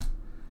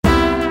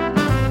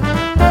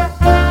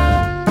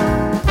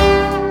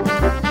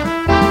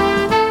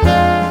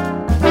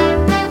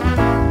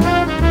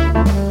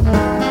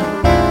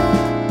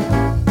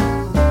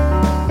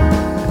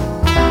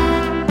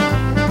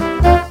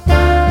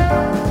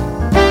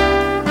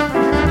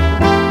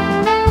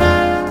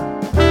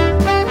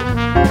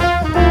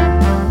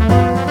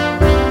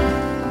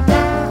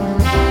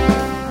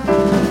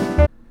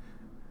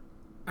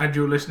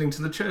listening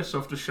to the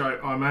Chairsofters Show.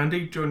 I'm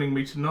Andy. Joining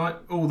me tonight,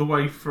 all the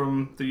way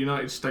from the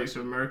United States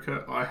of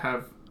America, I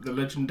have the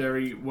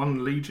legendary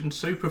One Legion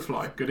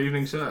Superfly. Good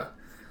evening, sir.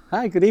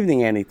 Hi, good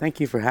evening, Andy. Thank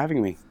you for having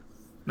me.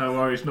 No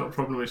worries, not a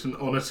problem. It's an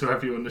honour to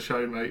have you on the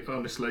show, mate,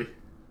 honestly.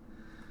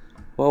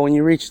 Well, when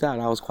you reached out,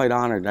 I was quite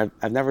honored.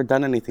 I've never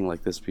done anything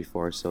like this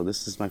before, so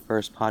this is my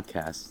first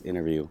podcast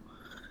interview.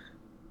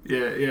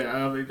 Yeah.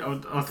 I mean,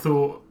 I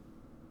thought,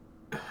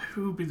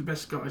 who would be the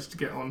best guys to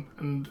get on?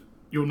 And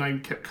your name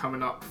kept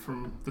coming up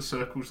from the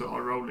circles that I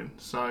roll in.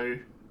 So,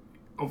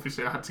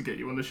 obviously, I had to get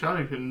you on the show.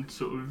 And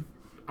sort of,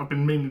 I've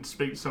been meaning to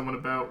speak to someone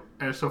about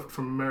Airsoft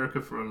from America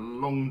for a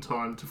long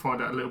time to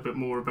find out a little bit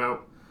more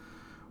about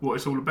what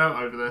it's all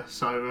about over there.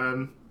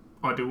 So,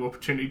 ideal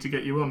opportunity to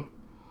get you on.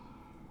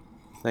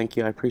 Thank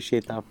you. I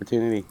appreciate the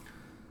opportunity.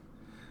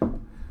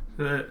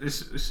 Like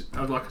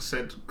I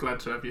said, glad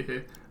to have you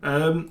here.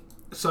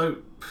 So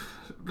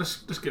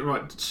let's get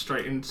right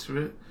straight into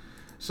it.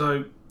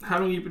 So, how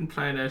long have you been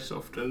playing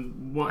Airsoft,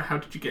 and how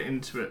did you get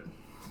into it?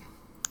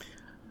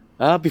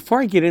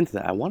 Before I get into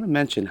that, I want to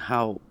mention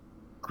how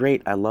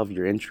great I love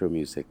your intro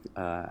music.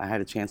 I had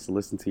a chance to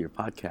listen to your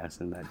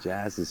podcast, and that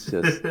jazz is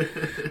just...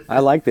 I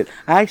liked it.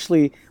 I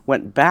actually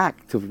went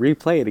back to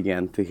replay it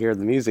again to hear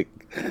the music.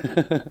 Do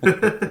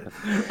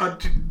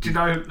you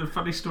know the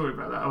funny story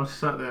about that? I was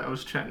sat there, I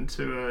was chatting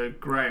to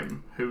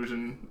Graham, who was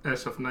in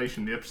Airsoft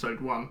Nation, the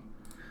episode 1,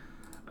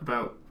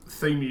 about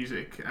theme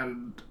music,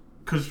 and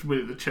because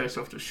we're the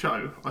Chairsofters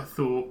show, I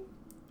thought,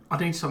 I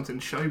need something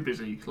show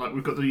busy. Like,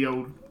 we've got the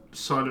old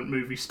silent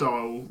movie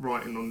style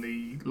writing on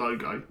the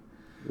logo.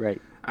 Right.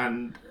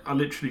 And I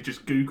literally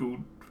just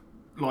Googled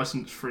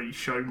license-free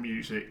show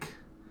music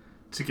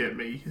to get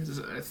me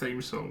a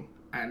theme song,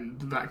 and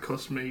that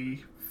cost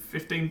me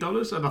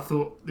 $15, and I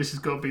thought, this has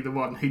got to be the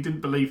one. He didn't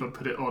believe I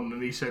put it on,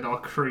 and he said I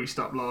creased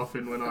up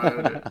laughing when I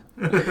heard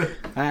it.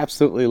 I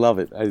absolutely love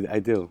it. I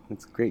do.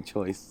 It's a great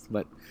choice.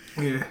 But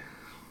yeah.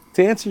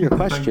 To answer your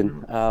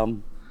question, I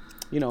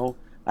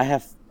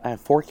have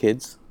 4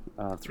 kids.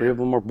 3 of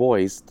them are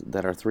boys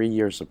that are 3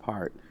 years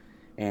apart,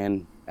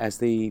 and as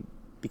they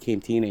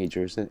became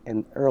teenagers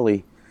and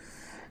early,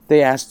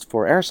 they asked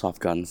for airsoft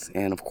guns.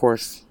 And of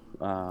course,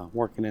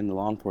 working in the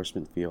law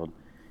enforcement field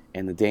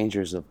and the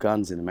dangers of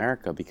guns in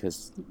America,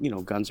 because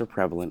guns are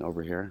prevalent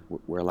over here,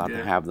 we're allowed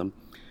to have them.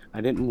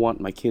 I didn't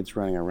want my kids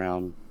running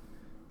around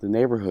the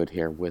neighborhood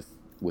here with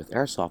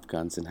airsoft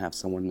guns and have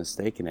someone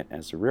mistaken it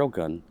as a real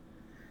gun.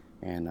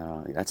 And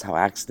that's how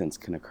accidents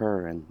can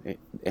occur, and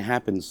it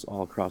happens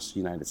all across the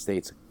United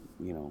States,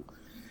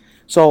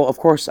 So, of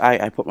course,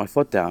 I put my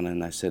foot down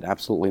and I said,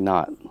 absolutely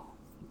not.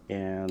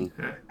 And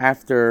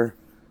after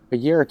a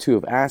year or two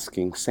of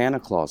asking,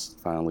 Santa Claus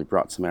finally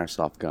brought some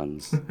airsoft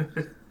guns.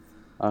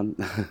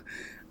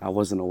 I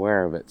wasn't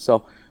aware of it.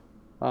 So,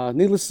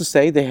 needless to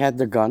say, they had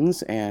their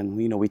guns, and,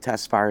 we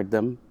test fired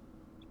them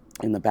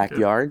in the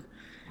backyard.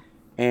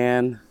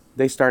 And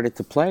they started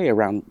to play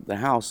around the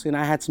house, and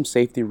I had some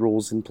safety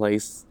rules in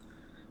place.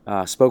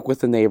 Spoke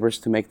with the neighbors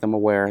to make them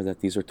aware that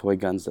these are toy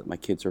guns that my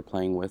kids are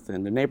playing with,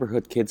 and the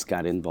neighborhood kids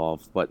got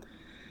involved. But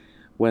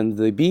when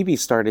the BB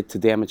started to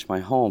damage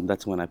my home,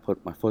 that's when I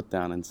put my foot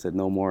down and said,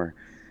 no more.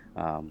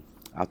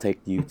 I'll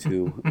take you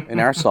to an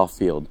airsoft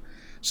field.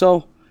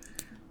 So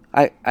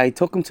I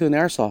took them to an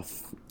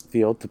airsoft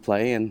field to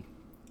play, and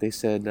they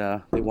said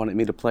they wanted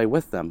me to play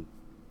with them.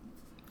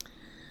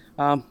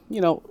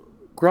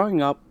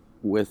 Growing up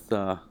with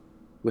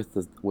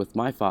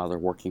my father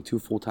working 2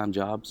 full-time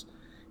jobs,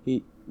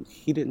 he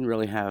didn't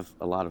really have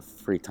a lot of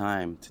free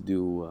time to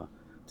do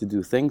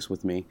things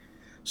with me.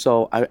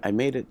 So I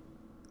made it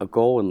a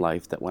goal in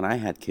life that when I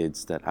had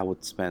kids that I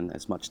would spend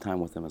as much time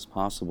with them as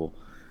possible.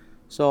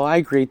 So I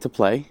agreed to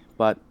play,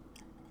 but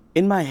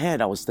in my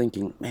head I was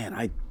thinking, man,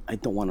 I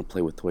don't want to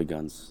play with toy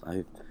guns.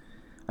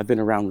 I've been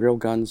around real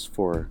guns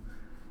for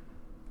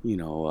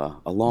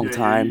a long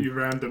time. You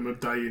round them a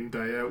day in,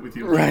 day out with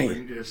your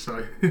right.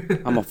 So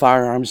I'm a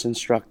firearms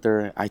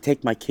instructor. I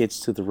take my kids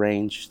to the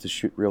range to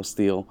shoot real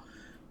steel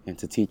and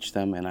to teach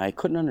them, and I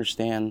couldn't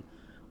understand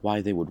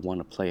why they would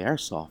want to play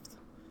airsoft.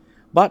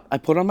 But I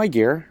put on my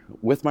gear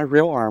with my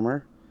real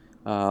armor,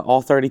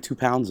 all 32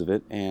 pounds of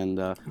it, and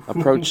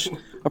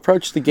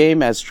approached the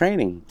game as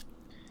training.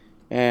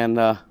 And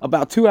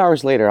about 2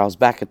 hours later, I was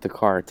back at the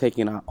car,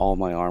 taking out all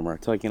my armor,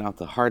 taking out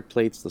the hard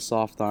plates, the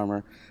soft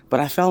armor. But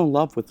I fell in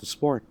love with the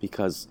sport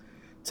because,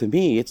 to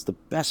me, it's the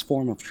best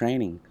form of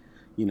training.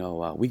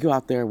 We go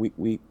out there.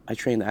 I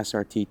train the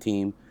SRT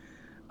team.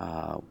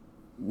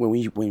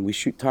 When we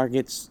shoot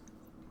targets,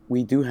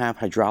 we do have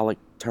hydraulic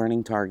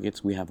turning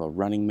targets. We have a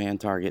running man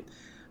target,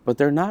 but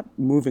they're not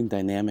moving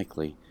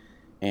dynamically.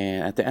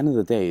 And at the end of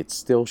the day, it's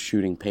still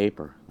shooting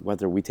paper.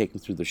 Whether we take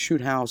them through the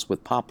shoot house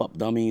with pop-up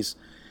dummies.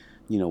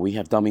 We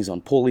have dummies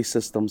on pulley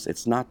systems.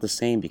 It's not the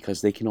same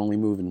because they can only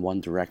move in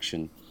one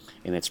direction,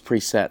 and it's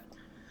preset.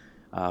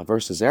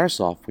 Versus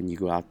airsoft, when you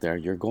go out there,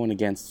 you're going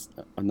against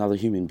another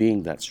human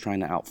being that's trying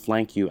to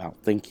outflank you,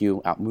 outthink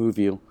you, outmove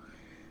you.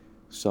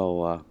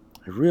 So I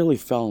really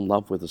fell in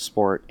love with the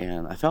sport,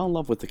 and I fell in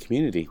love with the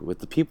community, with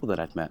the people that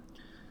I've met.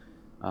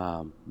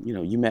 You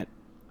know,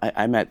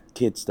 I met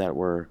kids that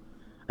were,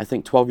 I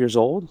think, 12 years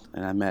old,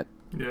 and I met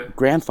Yeah.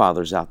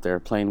 grandfathers out there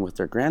playing with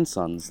their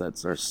grandsons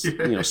that are,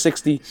 you know, Yeah.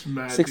 60, It's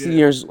mad. 60 Yeah.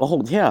 years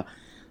old. Yeah.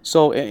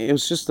 So it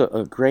was just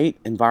a great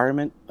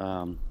environment.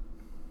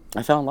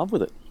 I fell in love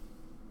with it.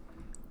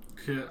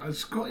 Yeah,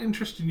 it's quite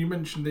interesting. You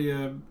mentioned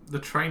the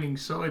training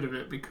side of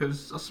it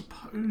because I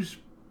suppose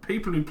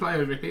people who play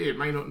over here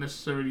may not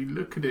necessarily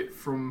look at it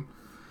from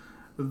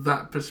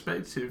that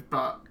perspective,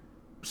 but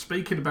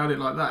speaking about it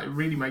like that, it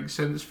really makes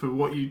sense for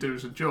what you do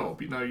as a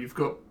job. You know, you've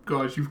got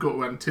guys, you've got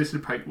to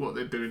anticipate what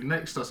they're doing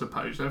next, I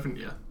suppose, haven't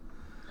you?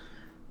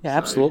 Yeah, So,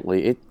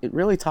 absolutely. It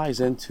really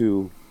ties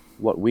into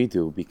what we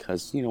do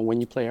because, you know,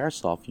 when you play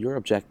airsoft, your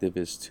objective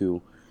is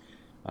to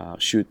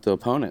shoot the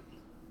opponent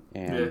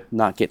yeah, and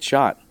not get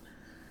shot.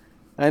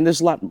 And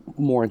there's a lot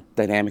more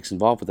dynamics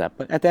involved with that.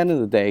 But at the end of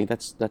the day,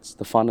 that's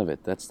the fun of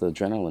it. That's the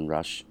adrenaline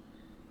rush.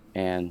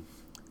 And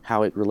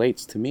how it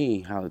relates to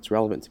me, how it's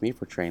relevant to me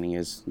for training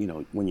is, you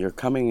know, when you're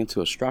coming into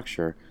a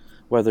structure,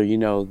 whether you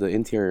know the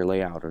interior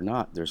layout or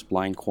not, there's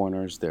blind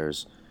corners,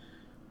 there's,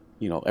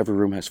 you know, every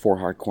room has four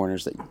hard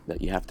corners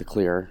that you have to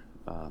clear.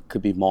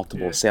 Could be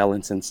multiple yeah,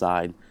 assailants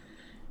inside.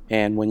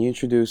 And when you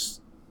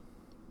introduce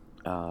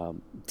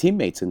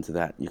teammates into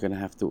that, you're going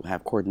to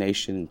have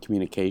coordination and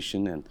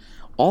communication, and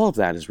all of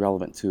that is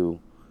relevant to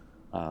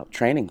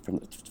training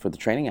for the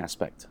training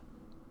aspect.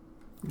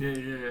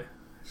 yeah.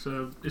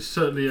 So it's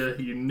certainly a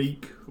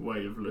unique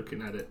way of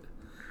looking at it.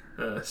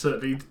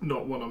 Certainly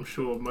not one I'm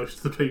sure most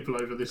of the people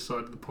over this side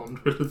of the pond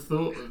would have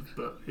thought of,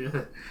 but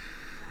yeah.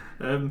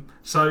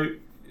 So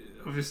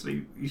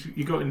obviously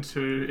you got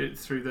into it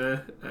through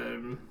there.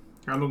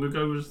 How long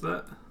ago was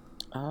that?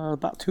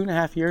 About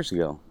 2.5 years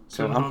ago. Two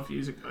So and a half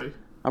years ago.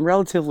 I'm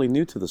relatively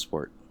new to the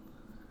sport.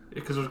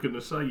 Because I was going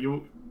to say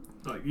you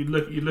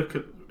look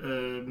at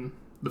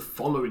the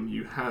following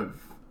you have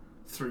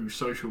through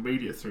social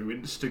media, through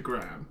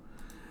Instagram.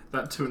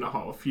 That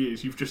 2.5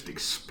 years, you've just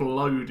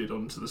exploded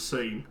onto the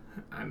scene,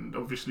 and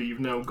obviously you've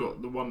now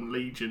got the One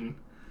Legion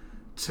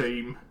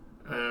team,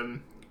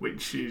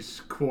 which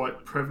is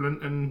quite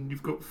prevalent, and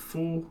you've got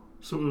four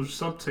sort of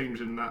sub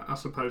teams in that. I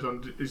suppose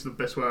is the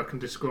best way I can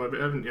describe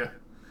it, haven't you?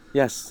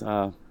 Yes,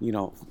 you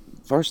know,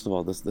 first of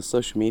all, the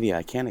social media,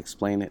 I can't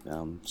explain it.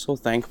 I'm so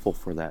thankful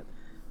for that.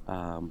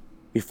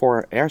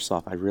 Before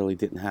Airsoft, I really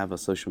didn't have a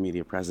social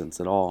media presence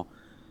at all.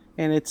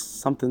 And it's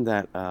something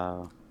that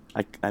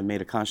I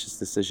made a conscious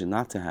decision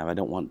not to have. I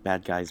don't want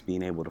bad guys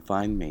being able to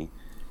find me.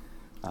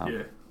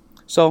 Yeah,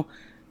 So,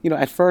 you know,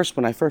 at first,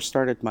 when I first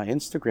started my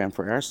Instagram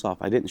for Airsoft,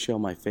 I didn't show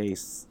my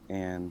face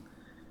and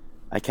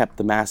I kept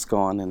the mask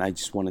on and I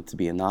just wanted to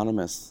be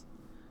anonymous.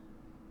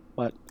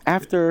 But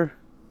after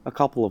a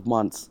couple of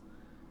months,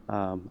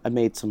 I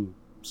made some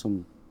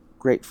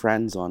great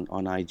friends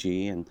on IG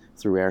and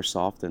through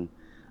Airsoft, and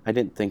I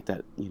didn't think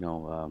that, you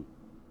know,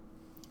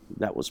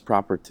 that was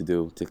proper to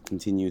do, to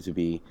continue to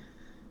be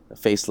a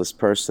faceless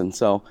person.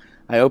 So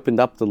I opened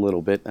up a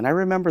little bit, and I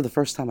remember the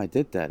first time I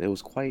did that, it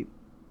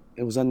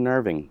was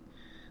unnerving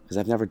because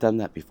I've never done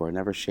that before. I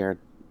never shared,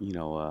 you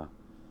know,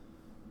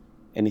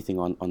 anything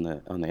on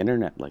the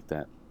internet like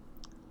that.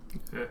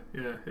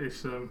 yeah.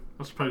 It's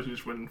I suppose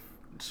it's when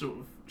sort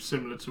of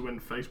similar to when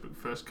Facebook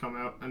first come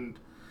out and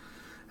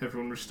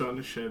everyone was starting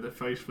to share their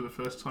face for the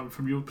first time.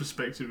 From your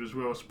perspective as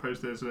well, I suppose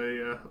there's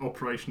a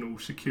operational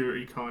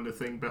security kind of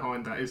thing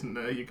behind that, isn't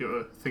there? You got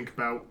to think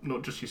about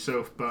not just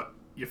yourself, but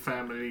your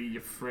family,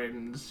 your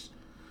friends,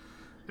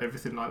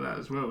 everything like that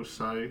as well.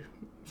 So,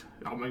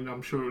 I mean,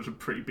 I'm sure it was a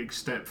pretty big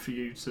step for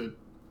you to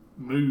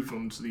move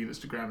onto the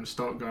Instagram and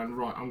start going,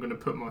 right, I'm going to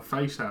put my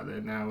face out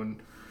there now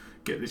and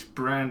get this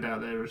brand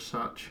out there as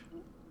such.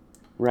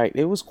 Right.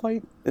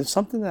 It's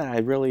something that I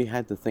really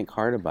had to think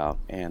hard about,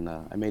 and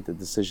I made the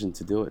decision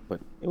to do it. But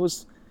it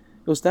was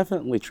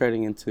definitely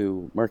treading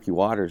into murky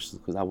waters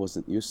because I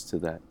wasn't used to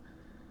that.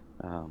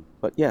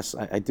 But yes,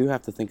 I do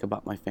have to think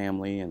about my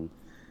family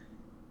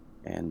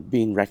and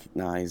being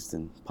recognized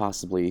and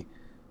possibly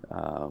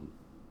um,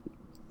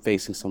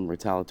 facing some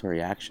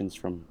retaliatory actions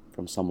from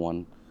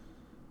someone.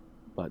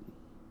 But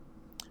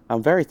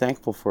I'm very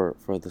thankful for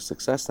the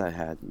success that I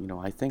had. You know,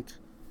 I think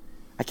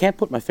I can't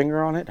put my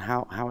finger on it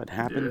how it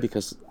happened Yeah,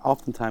 because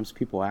oftentimes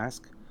people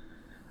ask.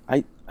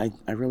 I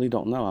really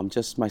don't know. I'm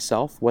just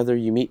myself. Whether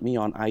you meet me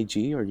on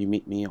IG or you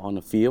meet me on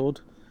the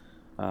field,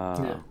 yeah,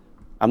 uh,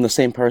 I'm the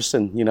same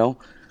person. You know.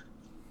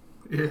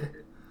 yeah.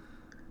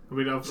 I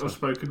mean, I've So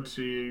spoken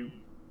to you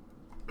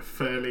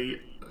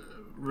fairly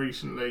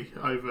recently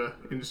over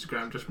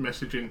Instagram, just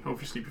messaging.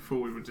 Obviously, before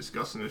we were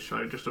discussing the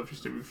show, just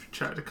obviously we've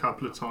chatted a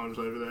couple of times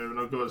over there, and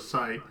I've got to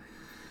say,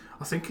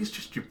 I think it's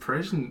just your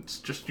presence,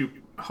 just your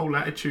whole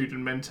attitude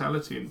and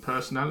mentality and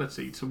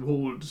personality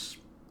towards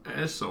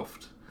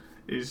airsoft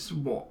is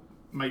what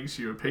makes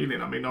you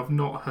appealing. I mean, I've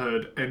not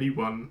heard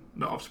anyone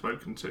that I've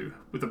spoken to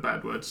with a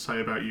bad word to say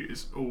about you.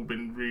 It's all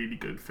been really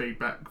good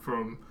feedback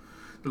from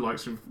the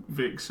likes of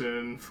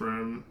Vixen,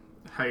 from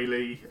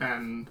Haley,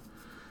 and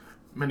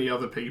many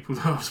other people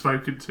that I've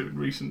spoken to in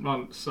recent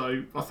months.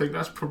 So I think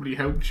that's probably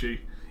helped you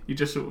you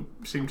just sort of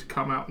seem to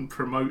come out and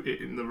promote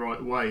it in the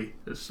right way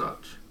as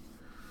such.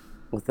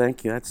 Well,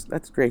 thank you.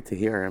 That's great to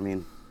hear. I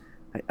mean,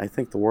 I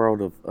think the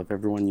world of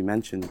everyone you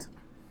mentioned.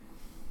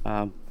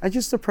 I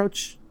just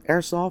approach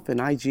airsoft and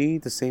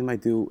IG the same I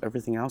do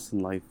everything else in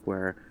life,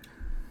 where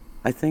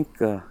I think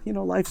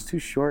life's too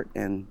short,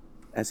 and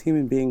as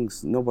human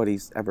beings,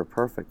 nobody's ever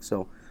perfect.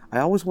 So I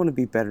always want to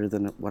be better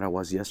than what I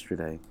was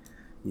yesterday.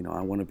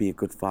 I want to be a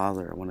good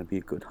father. I want to be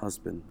a good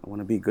husband. I want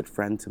to be a good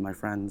friend to my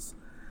friends.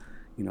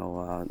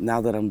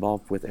 Now that I'm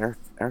involved with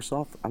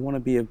airsoft, I want to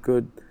be a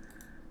good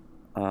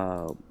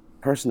uh,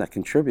 person that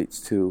contributes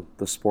to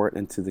the sport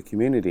and to the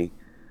community.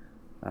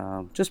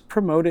 Just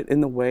promote it in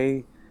the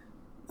way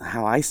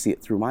how I see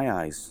it through my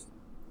eyes.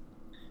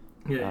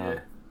 Yeah, Uh, yeah.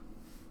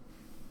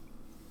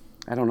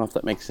 I don't know if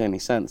that makes any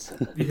sense.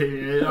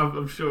 Yeah,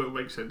 I'm sure it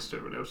makes sense to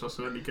everyone else. I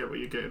certainly get what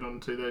you're getting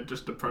onto there.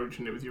 Just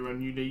approaching it with your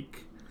own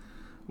unique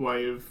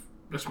way of,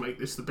 let's make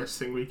this the best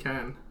thing we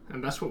can,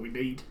 and that's what we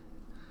need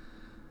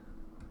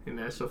in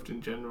airsoft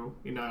in general.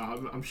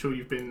 I'm sure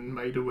you've been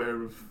made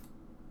aware of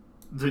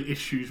the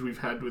issues we've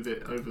had with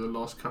it over the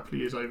last couple of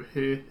years over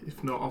here.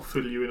 If not, I'll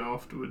fill you in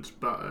afterwards.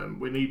 But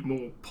we need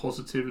more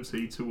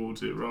positivity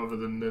towards it rather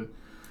than the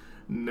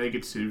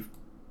negative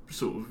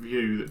sort of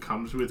view that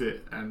comes with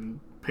it. And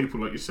people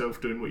like yourself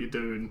doing what you're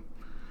doing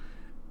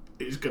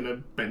is going to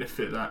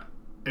benefit that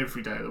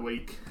every day of the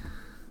week.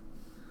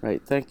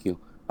 Right, thank you.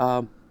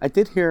 I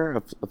did hear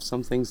of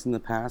some things in the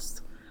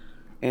past,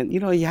 and you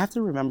have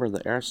to remember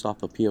that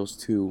airsoft appeals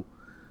to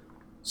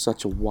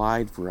such a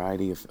wide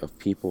variety of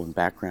people and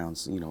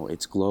backgrounds.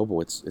 It's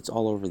global. It's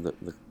all over the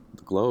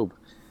globe,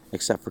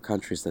 except for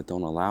countries that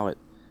don't allow it.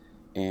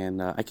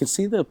 And I can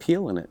see the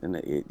appeal in it, and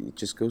it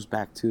just goes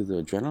back to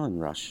the adrenaline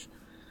rush.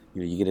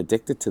 You get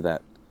addicted to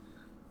that.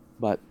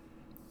 But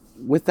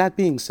with that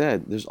being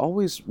said, there's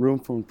always room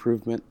for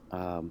improvement.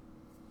 I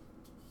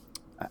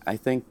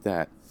think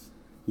that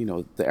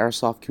the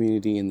airsoft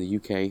community in the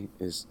UK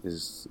has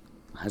is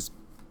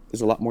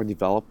a lot more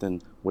developed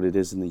than what it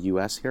is in the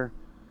US here.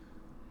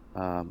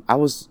 I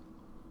was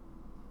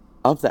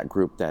of that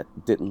group that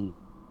didn't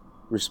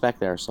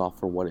respect airsoft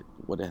for what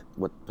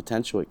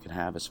potential it could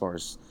have as far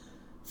as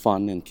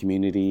fun and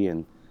community,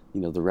 and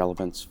the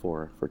relevance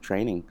for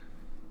training.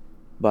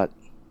 But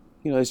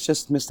it's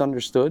just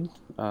misunderstood.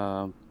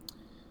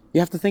 You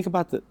have to think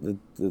about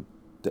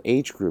the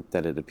age group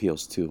that it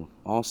appeals to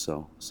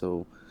also.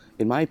 So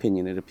in my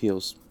opinion, it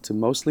appeals to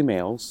mostly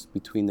males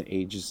between the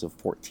ages of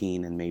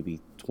 14 and maybe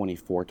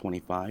 24,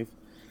 25.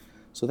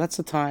 So that's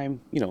the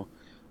time.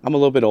 I'm a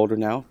little bit older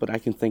now, but I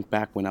can think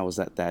back when I was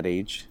at that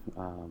age.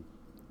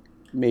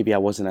 Maybe I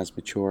wasn't as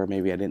mature.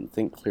 Maybe I didn't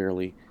think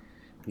clearly.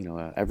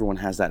 Everyone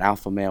has that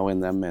alpha male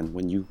in them, and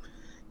when you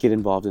get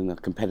involved in a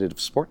competitive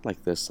sport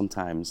like this,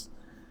 sometimes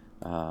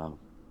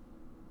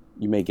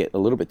you may get a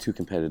little bit too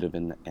competitive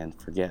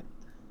and forget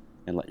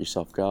and let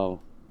yourself go,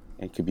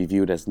 and could be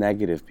viewed as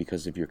negative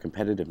because of your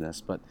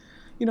competitiveness. But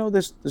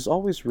there's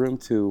always room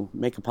to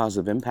make a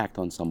positive impact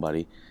on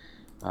somebody.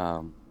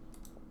 Um,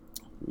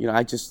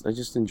 I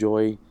just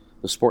enjoy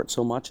the sport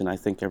so much, and I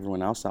think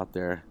everyone else out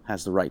there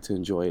has the right to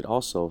enjoy it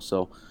also.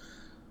 So,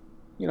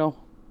 you know,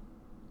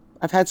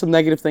 I've had some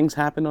negative things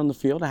happen on the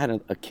field. I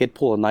had a kid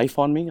pull a knife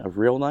on me, a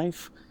real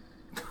knife.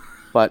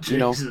 But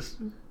Jesus.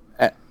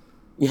 uh,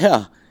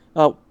 yeah.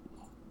 Uh,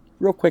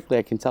 Real quickly,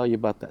 I can tell you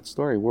about that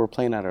story. We were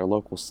playing at our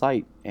local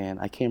site, and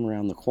I came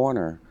around the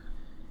corner,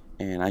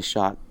 and I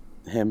shot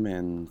him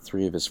and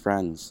three of his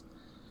friends.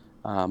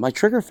 My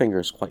trigger finger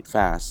is quite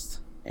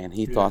fast, and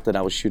he Yeah. thought that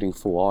I was shooting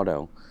full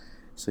auto.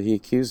 So he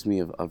accused me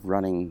of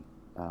running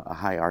a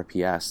high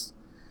RPS.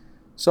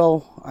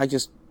 So I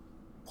just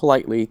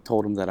politely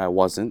told him that I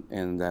wasn't,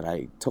 and that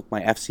I took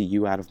my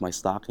FCU out of my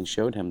stock and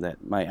showed him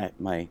that my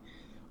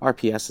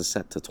RPS is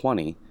set to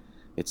 20.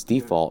 It's Yeah.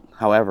 default.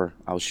 However,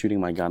 I was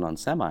shooting my gun on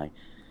semi,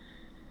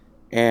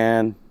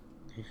 and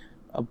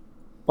a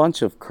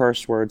bunch of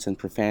curse words and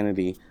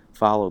profanity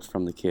followed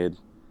from the kid.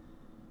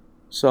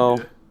 So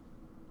Yeah.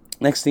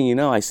 next thing you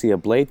know, I see a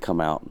blade come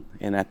out,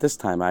 and at this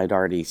time I had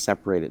already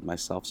separated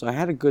myself. So I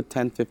had a good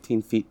 10,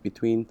 15 feet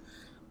between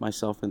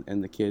myself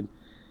and the kid,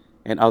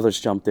 and others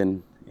jumped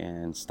in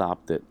and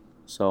stopped it.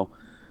 So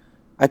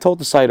I told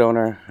the site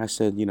owner, I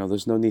said,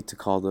 there's no need to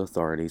call the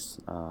authorities.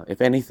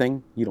 If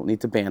anything, you don't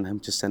need to ban him.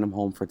 Just send him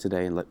home for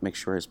today and make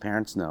sure his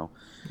parents know.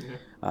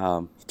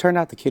 Yeah. It turned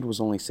out the kid was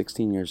only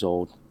 16 years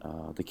old.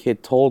 The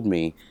kid told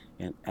me,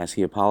 and as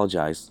he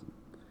apologized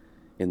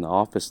in the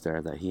office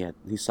there, that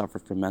he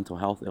suffered from mental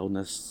health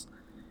illness,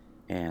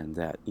 and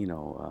that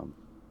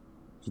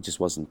he just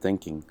wasn't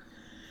thinking.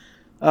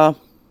 Uh,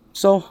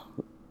 so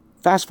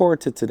fast forward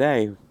to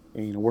today,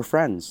 we're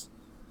friends.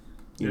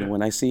 Yeah.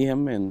 When I see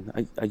him, and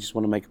I just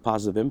want to make a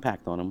positive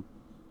impact on him.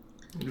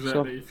 So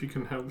Exactly. If you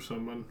can help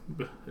someone,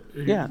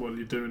 yeah, while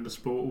you're doing the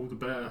sport, all the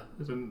better.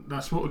 And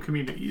that's what a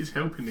community is,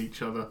 helping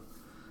each other. At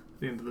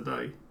the end of the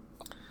day.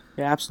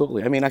 yeah,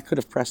 absolutely. I mean, I could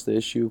have pressed the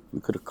issue. We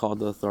could have called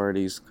the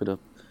authorities. Could have,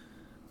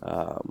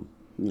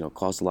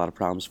 caused a lot of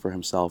problems for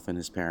himself and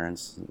his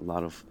parents. A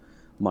lot of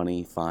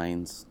money,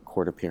 fines,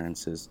 court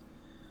appearances.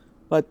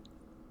 But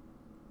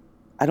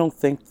I don't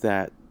think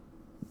that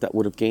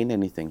would have gained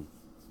anything.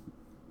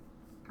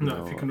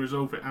 No, if you can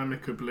resolve it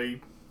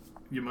amicably,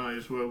 you may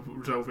as well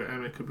resolve it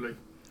amicably.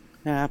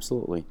 Yeah,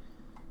 absolutely.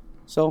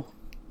 So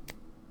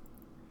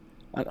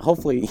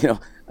hopefully,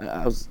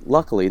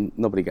 luckily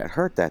nobody got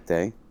hurt that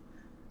day,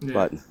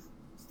 Yeah.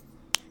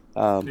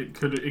 but it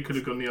could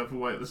have gone the other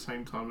way at the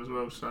same time as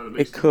well. So at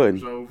least it could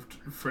resolved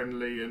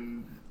friendly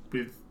and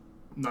with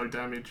no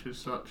damage as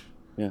such.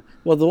 Yeah.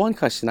 Well, the one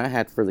question I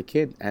had for the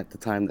kid at the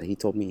time that he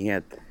told me he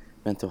had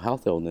mental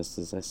health illness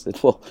is, I said,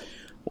 well,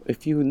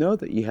 if you know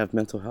that you have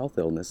mental health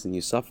illness and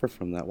you suffer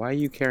from that, why are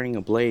you carrying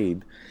a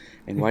blade?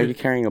 And why are you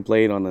carrying a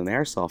blade on an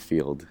airsoft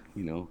field?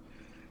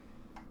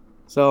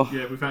 So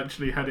yeah, we've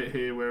actually had it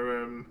here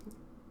where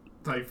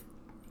they've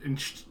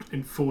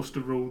enforced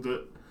a rule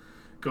that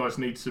guys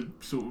need to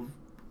sort of,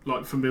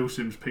 like for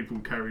milsims, people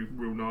carry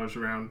real knives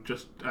around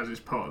just as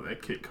it's part of their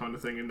kit kind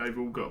of thing, and they've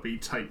all got to be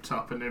taped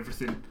up and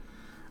everything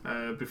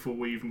before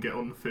we even get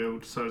on the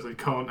field, so they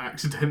can't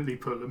accidentally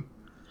pull them.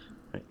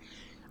 Right.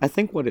 I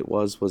think what it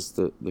was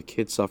the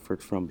kid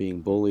suffered from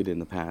being bullied in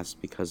the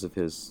past because of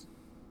his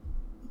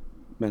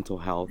mental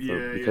health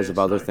or because of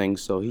other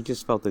things, so he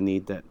just felt the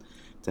need to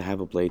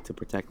have a blade to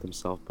protect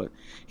himself. But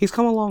he's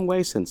come a long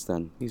way since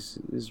then. He's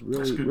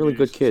really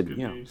good kid. Good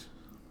yeah. News.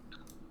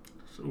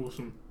 It's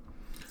awesome.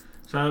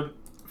 So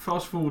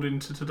fast forward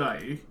into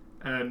today,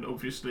 and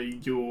obviously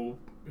you're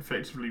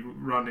effectively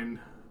running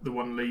the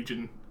One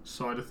Legion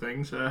side of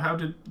things. How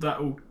did that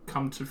all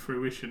come to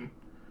fruition?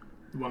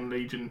 The One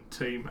Legion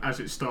team as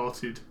it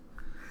started.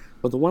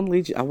 Well, the One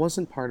Legion, I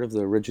wasn't part of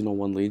the original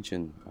One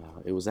Legion.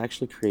 It was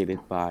actually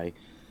created by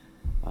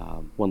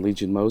One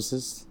Legion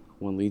Moses,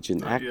 One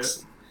Legion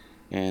X,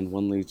 and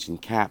One Legion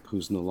Cap,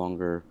 who's no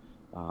longer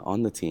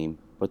on the team.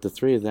 But the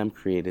three of them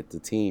created the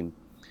team.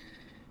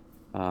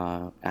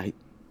 I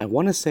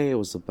want to say it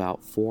was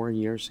about 5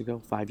 years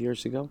ago.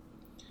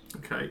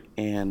 Okay.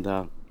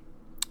 And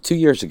 2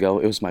 years ago,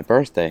 it was my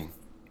birthday,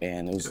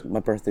 and my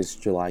birthday's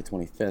July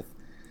 25th.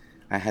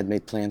 I had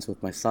made plans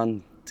with my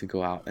son to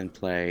go out and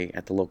play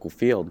at the local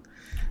field.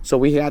 So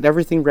we had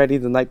everything ready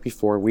the night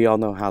before. We all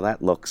know how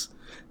that looks,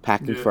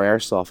 packing for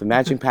airsoft.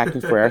 Imagine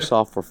packing for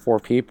airsoft for 4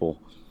 people.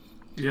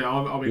 Yeah,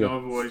 I mean,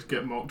 I've always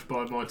get mocked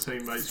by my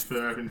teammates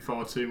for having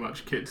far too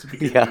much kit to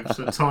begin with,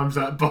 so times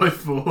that by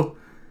 4.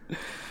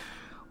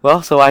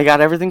 Well, so I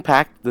got everything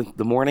packed.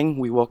 The morning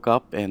we woke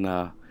up, and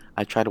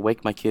I tried to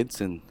wake my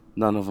kids, and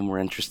none of them were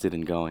interested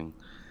in going.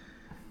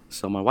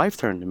 So my wife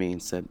turned to me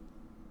and said,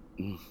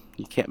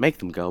 you can't make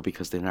them go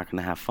because they're not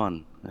going to have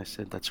fun. I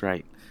said, that's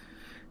right.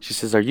 She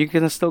says, are you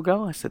going to still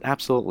go? I said,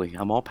 absolutely.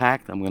 I'm all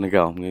packed. I'm going to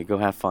go. I'm going to go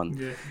have fun.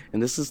 Yeah.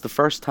 And this is the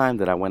first time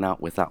that I went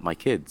out without my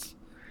kids.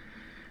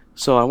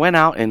 So I went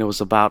out, and it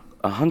was about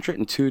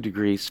 102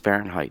 degrees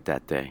Fahrenheit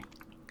that day.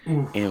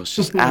 Ooh. And it was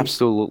just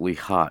absolutely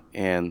hot.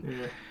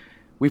 And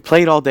we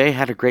played all day,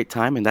 had a great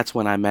time, and that's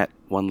when I met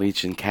One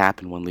Legion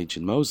Cap and One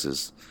Legion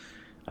Moses.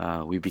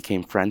 We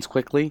became friends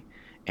quickly,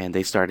 and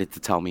they started to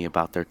tell me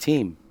about their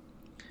team.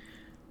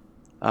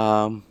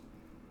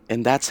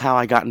 And that's how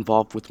I got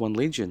involved with One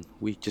Legion.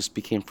 We just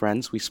became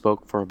friends. We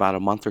spoke for about a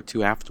month or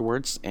 2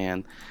 afterwards,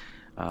 and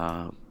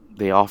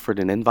they offered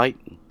an invite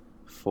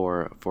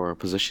for a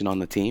position on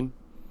the team.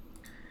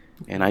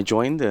 And I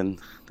joined, and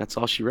that's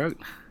all she wrote.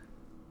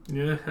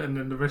 Yeah, and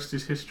then the rest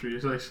is history,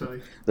 as they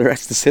say. The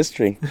rest is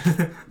history.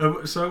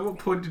 So at what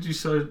point did you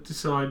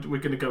decide we're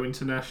going to go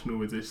international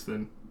with this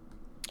then?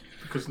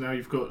 Because now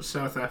you've got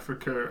South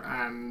Africa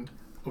and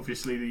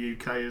obviously the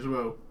UK as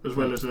well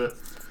as a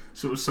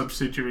sort of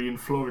subsidiary in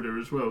Florida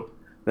as well.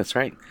 That's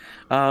right.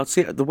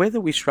 See, the way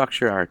that we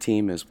structure our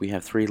team is we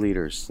have 3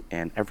 leaders,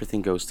 and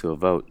everything goes to a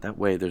vote. That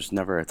way there's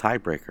never a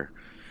tiebreaker.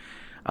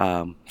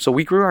 So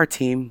we grew our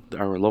team,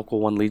 our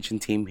local One Legion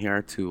team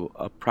here, to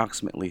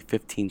approximately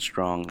 15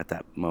 strong at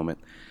that moment.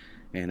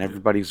 And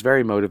everybody was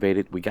very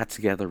motivated. We got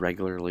together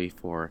regularly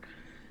for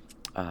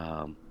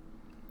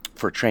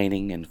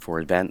training and for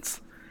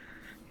events.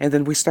 And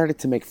then we started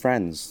to make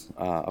friends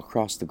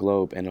across the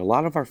globe. And a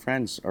lot of our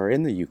friends are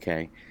in the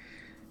UK.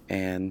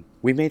 And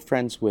we made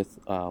friends with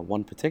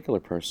one particular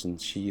person.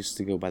 She used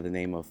to go by the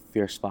name of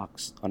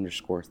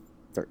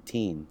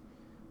FierceFox_13.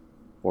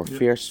 Or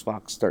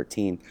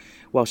FierceFox13.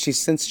 Well, she's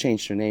since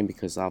changed her name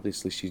because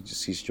obviously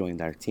she's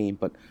joined our team.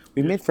 But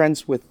we made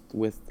friends with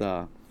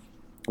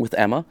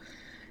Emma,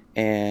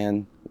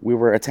 and we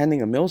were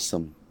attending a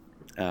milsim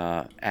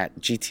at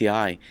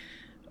GTI,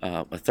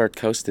 a Third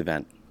Coast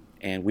event,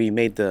 and we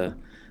made the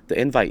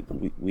invite.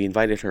 We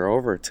invited her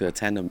over to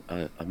attend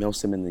a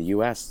milsim in the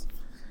U.S.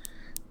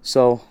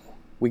 So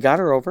we got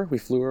her over. We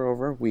flew her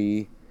over.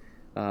 We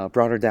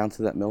brought her down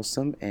to that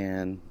milsim,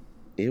 and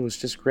it was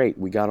just great.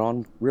 We got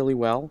on really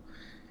well,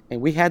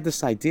 and we had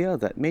this idea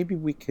that maybe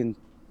we can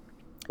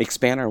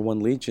expand our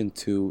One Legion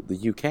to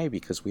the UK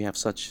because we have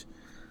such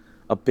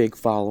a big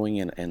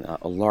following and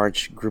a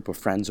large group of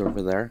friends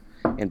over there,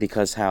 and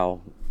because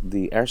how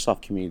the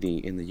airsoft community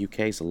in the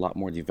UK is a lot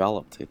more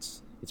developed.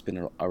 It's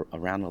been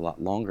around a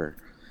lot longer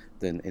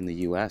than in the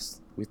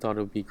US. We thought it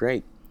would be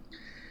great.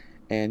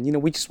 And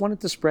we just wanted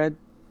to spread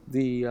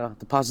the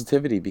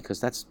positivity, because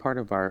that's part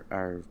of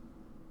our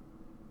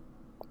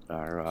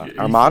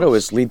motto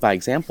is lead by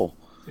example.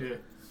 Yeah.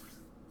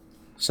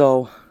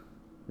 So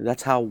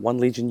that's how One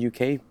Legion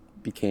UK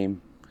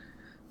became.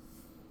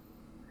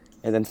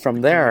 And then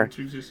from there,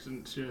 into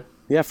existence,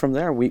 from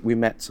there we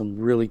met some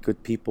really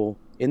good people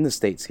in the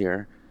States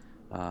here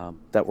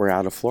that were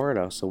out of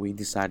Florida. So we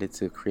decided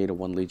to create a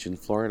One Legion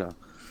Florida.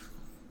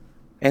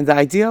 And the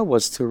idea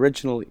was to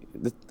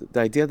the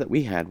idea that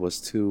we had was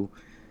to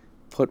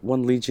put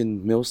One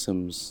Legion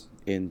milsims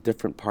in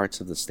different parts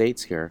of the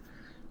States here,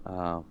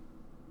 and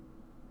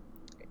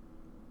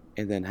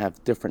then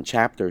have different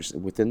chapters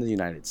within the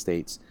United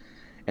States.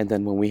 And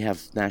then when we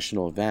have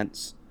national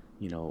events,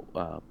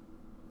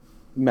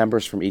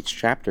 members from each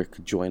chapter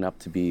could join up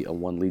to be a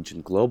One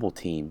Legion global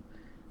team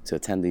to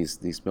attend these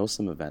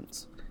milsim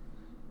events.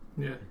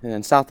 Yeah. And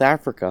in South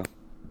Africa,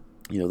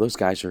 those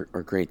guys are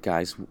great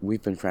guys.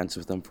 We've been friends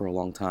with them for a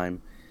long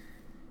time.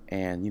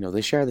 And,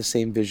 they share the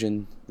same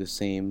vision, the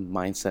same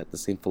mindset, the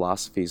same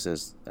philosophies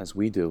as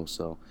we do.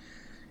 So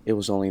it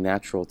was only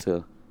natural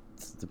to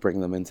bring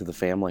them into the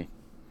family.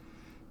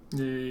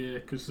 Yeah,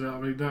 because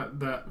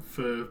that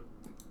for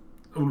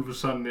all of a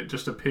sudden it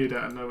just appeared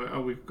out of nowhere.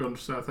 Oh, we've gone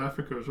to South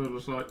Africa as well.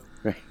 It's like,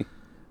 right.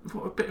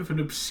 What a bit of an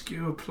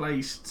obscure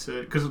place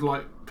to. Because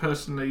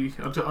personally,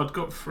 I'd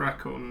got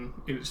Frack on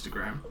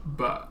Instagram,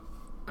 but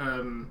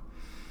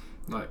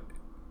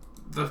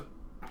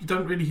you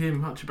don't really hear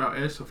much about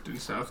airsoft in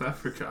South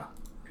Africa.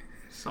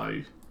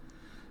 So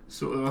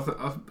sort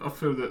of, I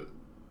feel that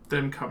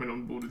them coming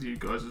on board with you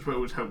guys as well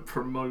would help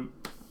promote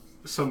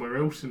somewhere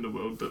else in the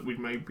world that we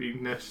maybe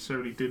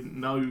necessarily didn't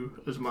know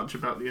as much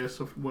about the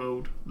airsoft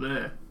world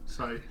there.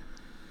 So,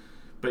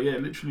 but yeah,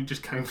 it literally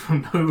just came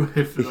from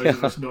nowhere for those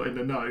of us not in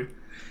the know.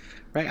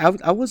 Right,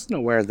 I wasn't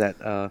aware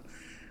that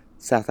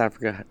South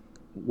Africa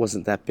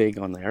wasn't that big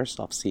on the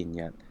airsoft scene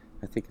yet.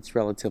 I think it's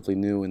relatively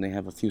new, and they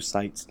have a few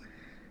sites.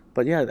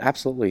 But yeah,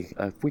 absolutely.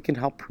 If we can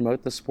help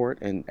promote the sport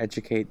and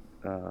educate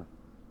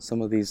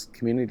some of these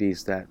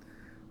communities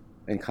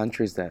in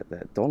countries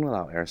that don't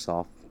allow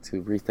airsoft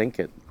to rethink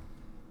it,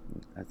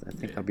 I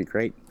think that'd be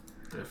great.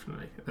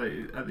 Definitely.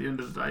 At the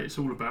end of the day, it's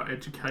all about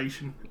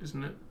education,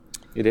 isn't it?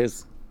 It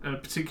is.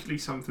 Particularly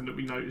something that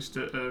we noticed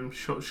at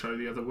SHOT Show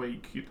the other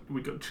week.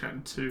 We got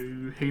chatting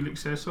to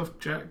Helix Airsoft,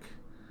 Jack,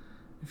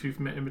 if you've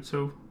met him at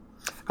all.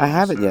 I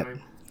haven't yet.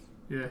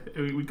 Yeah,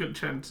 we got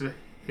chatting to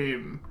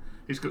him.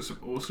 He's got some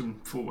awesome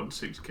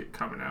 416 kit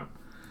coming out.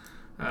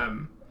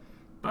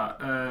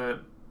 But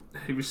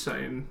he was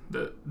saying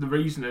that the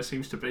reason there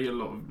seems to be a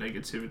lot of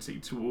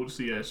negativity towards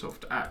the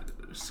airsoft at,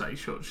 say,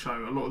 SHOT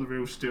Show, a lot of the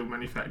real steel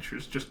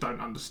manufacturers just don't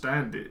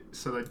understand it,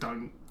 so they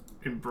don't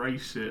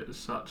embrace it as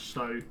such.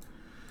 So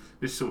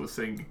this sort of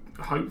thing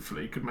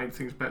hopefully could make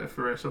things better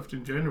for airsoft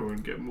in general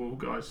and get more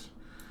guys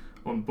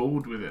on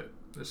board with it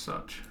as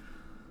such.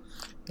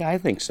 Yeah, I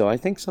think so. I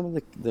think some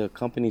of the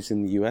companies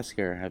in the U.S.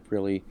 here have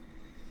really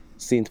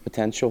seen the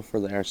potential for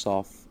the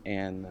airsoft,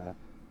 and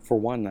for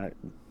one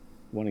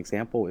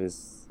example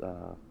is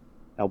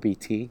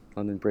LBT,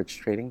 London Bridge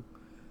Trading.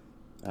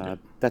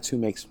 That's who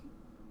makes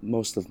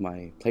most of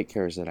my plate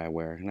carriers that I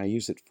wear, and I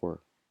use it for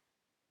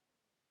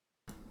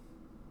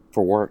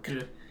work.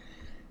 Yeah.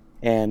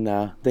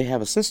 And they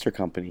have a sister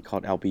company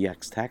called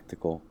LBX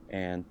Tactical,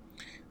 and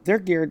they're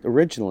geared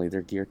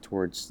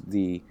towards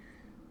the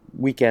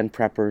weekend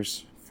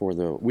preppers, for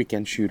the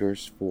weekend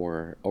shooters,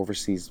 for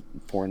overseas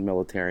foreign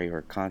military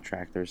or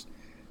contractors.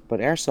 But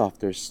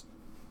airsofters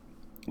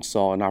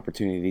saw an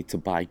opportunity to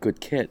buy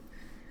good kit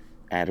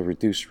at a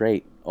reduced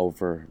rate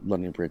over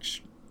London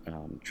Bridge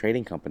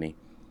Trading Company.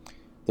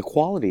 The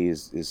quality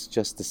is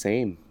just the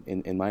same,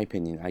 in my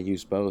opinion. I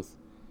use both,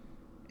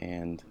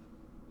 and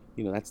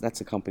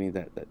that's a company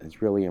that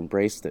has really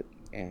embraced it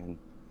and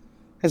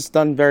has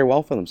done very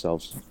well for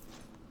themselves.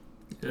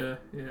 Yeah,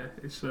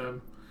 it's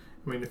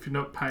I mean, if you're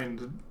not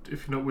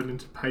willing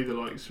to pay the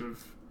likes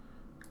of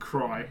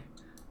Cry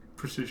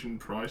precision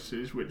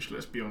prices, which,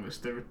 let's be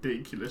honest, they're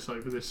ridiculous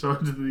over this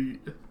side of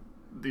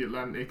the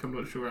Atlantic. I'm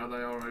not sure how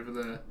they are over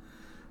there,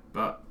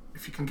 but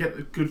if you can get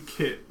a good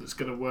kit that's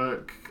going to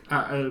work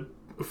at a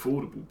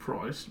affordable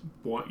price,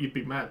 you'd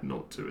be mad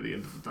not to at the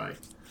end of the day.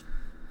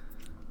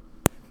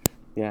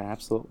 Yeah,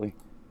 absolutely.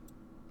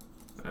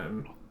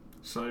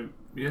 So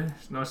yeah,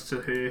 it's nice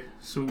to hear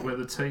sort of where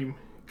the team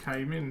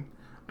came in.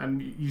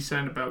 And you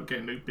saying about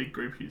getting a big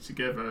group of you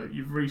together.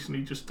 You've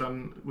recently just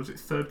done, was it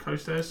Third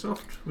Coast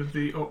Airsoft with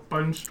the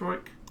Bone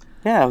Strike?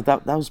 Yeah,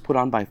 that was put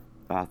on by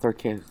Third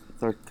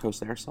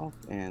Coast Airsoft,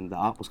 and the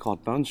op was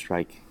called Bone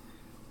Strike.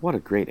 What a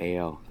great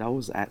AO. That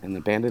was at an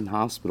abandoned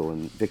hospital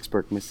in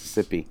Vicksburg,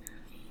 Mississippi.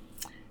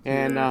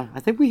 And Yeah.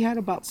 I think we had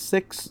about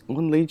 6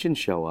 One Legion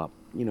show up.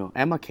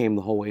 Emma came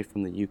the whole way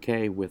from the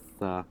UK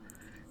with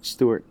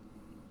Stuart.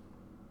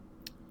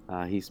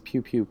 He's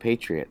Pew Pew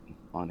Patriot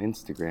on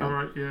Instagram. All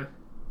right, yeah.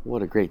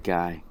 What a great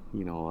guy.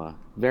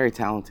 Very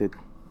talented,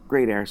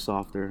 great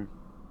airsofter,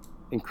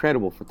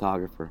 incredible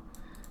photographer.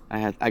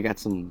 I got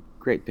some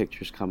great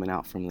pictures coming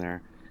out from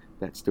there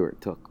that Stuart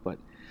took. But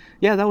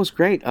Yeah, that was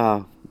great.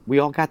 We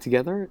all got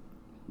together.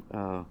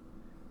 Uh,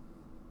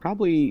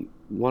 Probably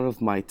one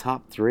of my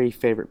top three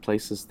favorite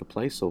places to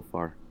play so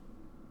far.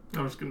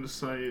 I was going to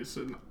say it's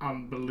an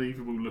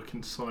unbelievable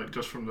looking site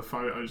just from the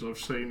photos I've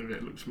seen of it.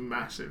 It looks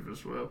massive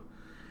as well.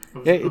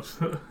 Yeah,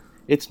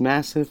 it's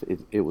massive.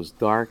 It was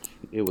dark.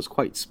 It was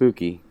quite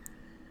spooky.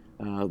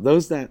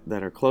 Those that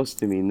are close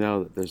to me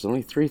know that there's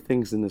only three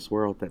things in this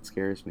world that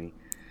scares me,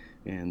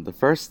 and the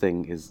first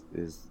thing is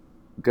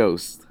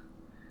ghosts.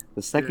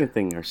 The yeah, second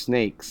thing are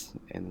snakes,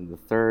 and then the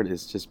third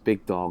is just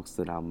big dogs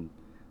that I'm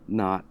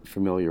not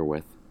familiar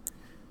with.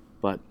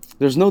 But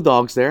there's no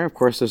dogs there. Of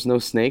course, there's no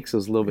snakes. It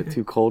was a little bit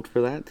too cold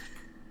for that.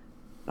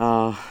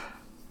 Uh,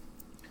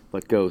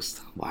 but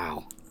ghosts,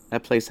 wow,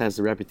 that place has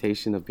the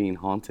reputation of being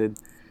haunted.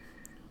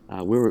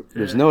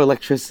 There's yeah, no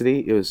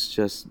electricity. It was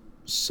just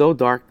so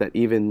dark that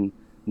even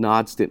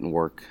nods didn't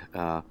work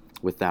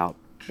without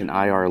an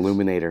IR jeez,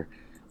 illuminator.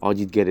 All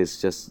you'd get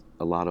is just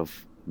a lot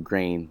of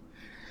grain.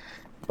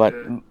 But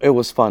yeah, it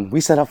was fun.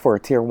 We set up for a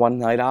tier one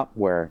night op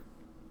where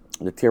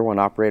the tier one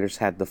operators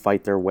had to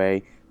fight their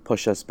way,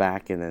 push us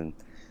back, and then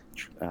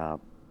uh,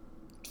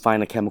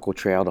 find a chemical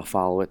trail to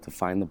follow it, to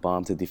find the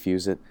bomb, to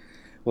defuse it.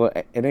 Well,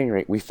 at any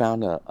rate, we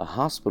found a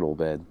hospital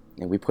bed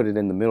and we put it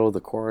in the middle of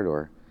the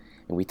corridor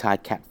and we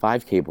tied Cat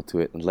 5 cable to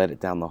it and let it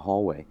down the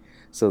hallway.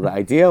 So the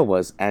idea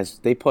was as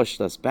they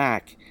pushed us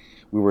back,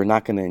 we were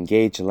not going to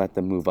engage and let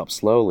them move up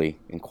slowly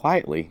and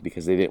quietly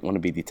because they didn't want to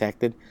be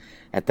detected.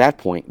 At that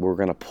point, we were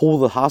going to pull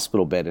the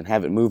hospital bed and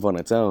have it move on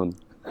its own.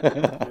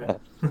 yeah.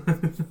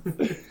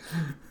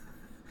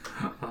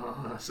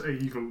 Oh, that's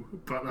evil,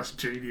 but that's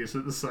genius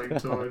at the same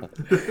time.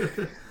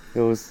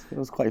 It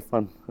was quite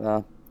fun.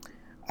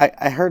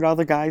 I heard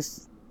other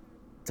guys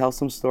tell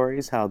some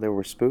stories how they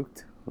were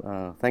spooked.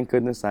 Thank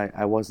goodness I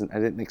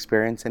didn't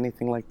experience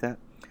anything like that.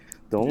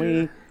 The Yeah,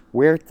 only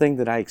weird thing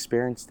that I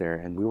experienced there,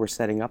 and we were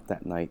setting up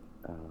that night,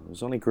 it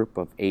was only a group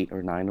of 8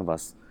 or 9 of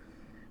us.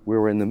 We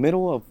were in the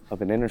middle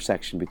of an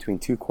intersection between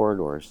two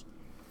corridors,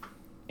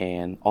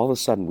 and all of a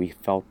sudden we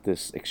felt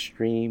this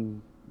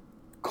extreme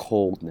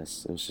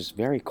coldness. It was just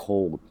very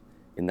cold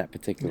in that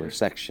particular yeah.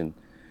 section.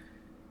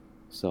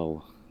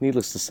 So,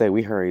 needless to say,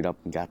 we hurried up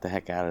and got the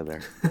heck out of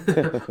there.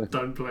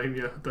 Don't blame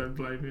you. Don't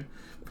blame you.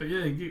 But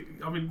yeah,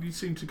 I mean,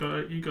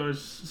 you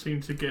guys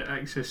seem to get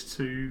access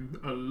to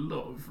a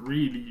lot of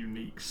really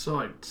unique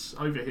sites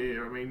over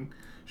here. I mean,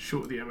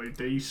 short of the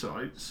MOD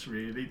sites,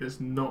 really, there's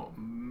not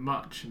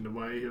much in the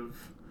way of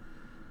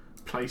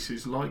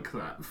places like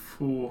that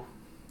for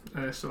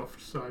airsoft.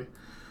 So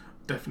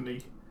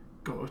definitely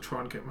got to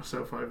try and get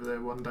myself over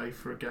there one day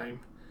for a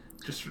game,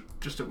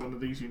 just at one of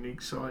these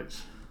unique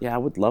sites. Yeah, I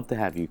would love to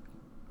have you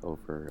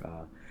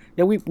over.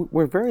 Yeah,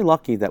 we're very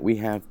lucky that we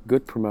have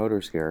good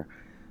promoters here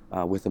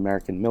with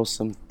American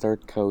Milsim,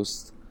 Third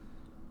Coast.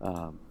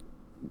 Uh,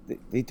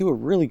 they do a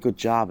really good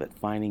job at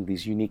finding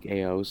these unique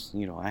AOs.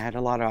 You know, I had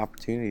a lot of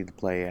opportunity to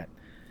play at.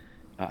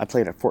 I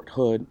played at Fort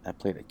Hood. I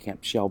played at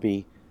Camp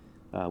Shelby.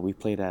 We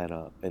played at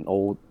an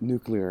old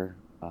nuclear.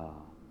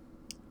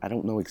 I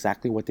don't know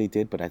exactly what they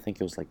did, but I think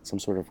it was like some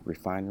sort of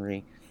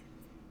refinery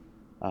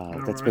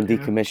All that's right, been yeah.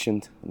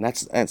 decommissioned, and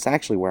that's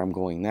actually where I'm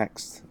going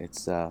next.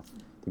 It's the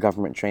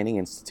Government Training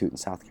Institute in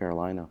South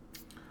Carolina.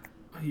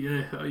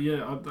 Yeah,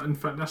 yeah. In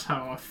fact, that's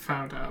how I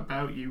found out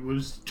about you.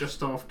 Was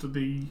just after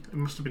the. It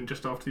must have been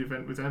just after the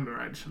event with Emma,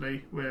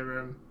 actually,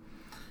 where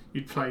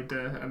you'd played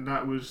there, and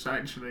that was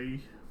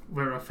actually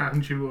where I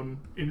found you on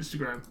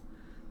Instagram.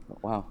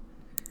 Wow,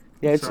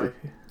 yeah, So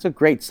it's a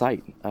great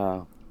site.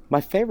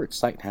 My favorite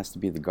site has to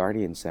be the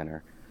Guardian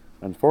Center.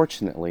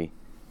 Unfortunately,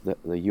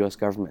 the U.S.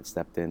 government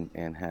stepped in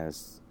and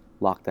has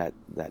locked that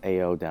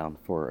AO down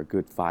for a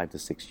good 5 to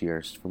 6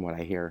 years, from what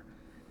I hear.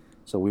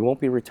 So we won't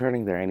be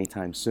returning there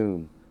anytime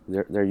soon.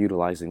 They're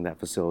utilizing that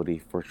facility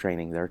for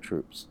training their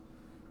troops,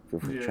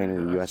 for yeah,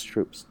 training the U.S.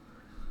 troops.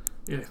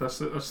 that's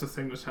the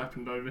thing that's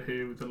happened over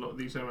here with a lot of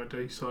these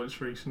MOD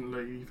sites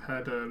recently. You've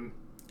had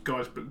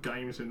guys book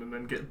games in and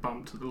then get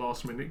bumped at the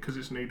last minute because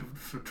it's needed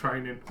for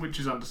training, which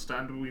is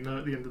understandable. You know,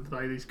 at the end of the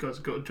day, these guys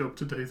have got a job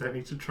to do. They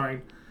need to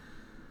train.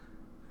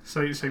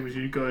 Same as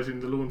you guys in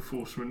the law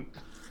enforcement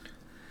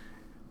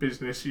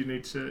business. You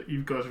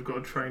guys have got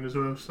to train as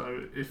well.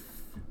 So if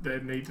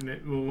they're needing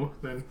it more,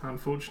 then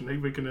unfortunately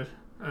we're gonna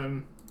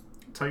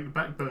take the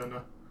back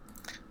burner.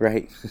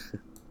 Right.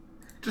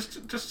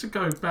 Just to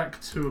go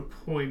back to a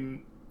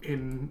point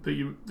in that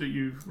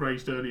you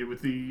raised earlier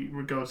with the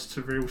regards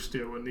to real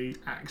steel and the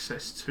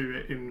access to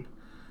it in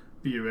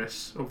the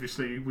US.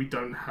 Obviously, we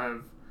don't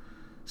have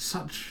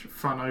such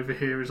fun over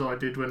here as I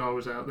did when I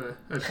was out there.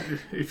 As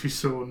if you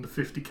saw on the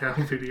 50 cal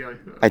video,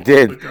 I I'm not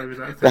going to did. go with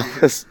that thing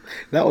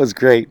That again. was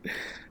great.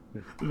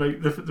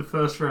 Like the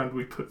first round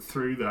we put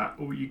through that,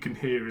 all you can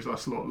hear is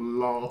us lot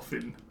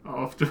laughing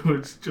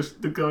afterwards.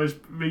 Just the guys,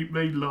 me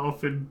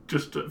laughing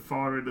just at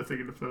firing the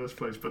thing in the first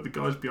place. But the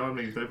guys behind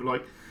me, they were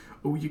like,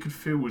 all you could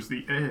feel was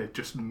the air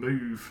just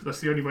move. That's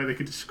the only way they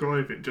could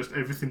describe it. Just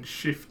everything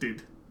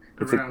shifted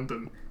It's around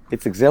them.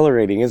 it's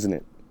exhilarating, isn't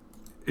it?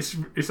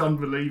 it's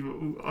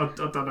unbelievable. I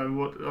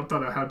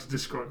don't know how to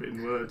describe it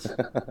in words,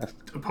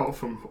 apart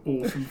from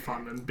awesome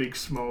fun and big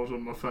smiles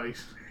on my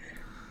face.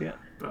 Yeah.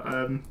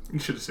 But you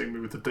should have seen me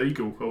with the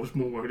deagle. I was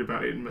more worried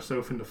about hitting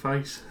myself in the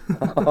face.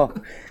 Oh,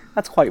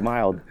 that's quite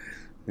mild.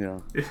 Yeah.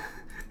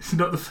 It's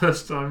not the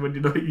first time when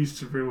you're not used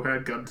to real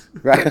handguns.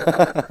 Right.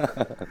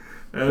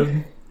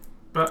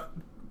 But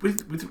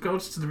with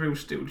regards to the real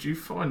steel, do you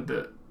find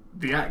that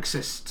the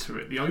access to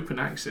it, the open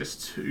access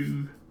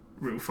to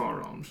real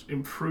firearms,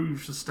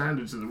 improves the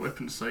standards of the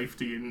weapon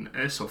safety in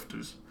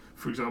airsofters?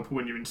 For example,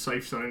 when you're in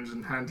safe zones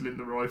and handling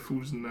the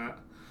rifles and that.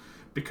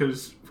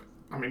 Because,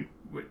 I mean,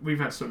 we've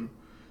had some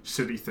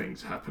silly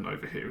things happen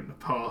over here in the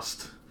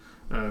past.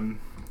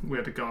 We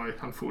had a guy,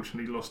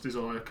 unfortunately, lost his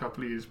eye a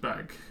couple of years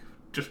back,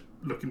 just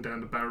looking down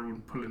the barrel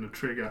and pulling a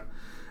trigger,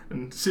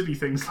 and silly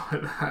things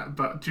like that.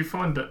 But do you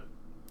find that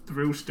the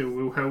real steel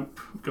will help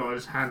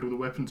guys handle the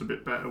weapons a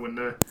bit better when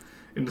they're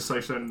in the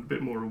safe zone and a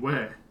bit more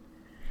aware?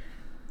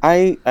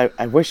 I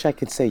wish I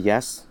could say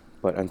yes,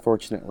 but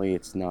unfortunately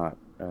it's not.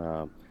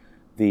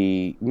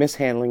 The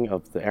mishandling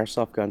of the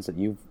airsoft guns that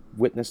you've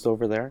witnessed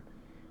over there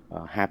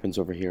happens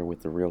over here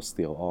with the real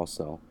steel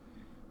also.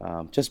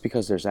 Just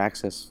because there's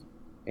access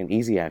and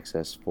easy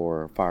access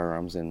for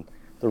firearms and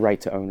the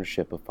right to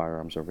ownership of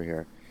firearms over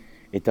here,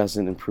 it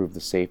doesn't improve the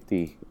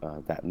safety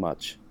that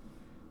much.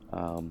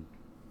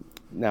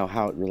 Now,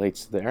 how it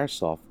relates to the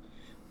airsoft,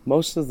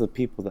 most of the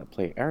people that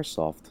play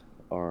airsoft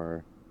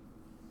are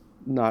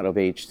not of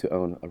age to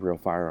own a real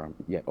firearm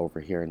yet over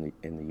here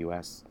in the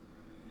U.S.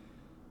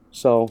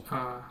 So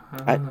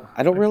I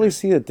don't really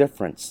see a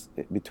difference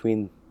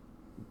between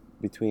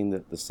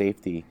the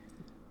safety.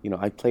 You know,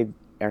 I played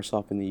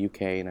airsoft in the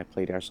UK and I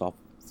played airsoft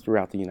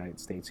throughout the United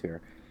States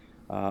here.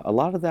 A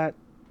lot of that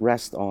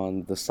rests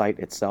on the site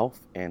itself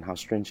and how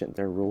stringent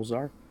their rules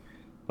are.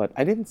 But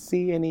I didn't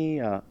see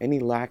any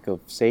lack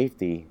of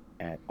safety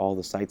at all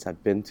the sites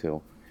I've been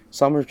to.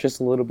 Some are just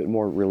a little bit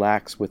more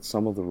relaxed with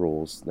some of the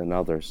rules than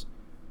others.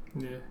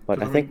 Yeah,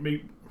 but I think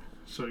me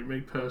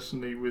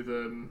personally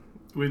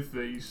with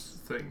these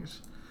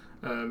things,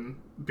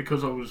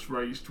 because I was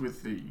raised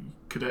with the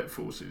cadet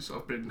forces,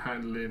 I've been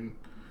handling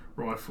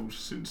rifles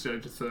since the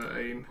age of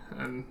 13,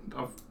 and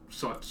I've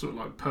sort of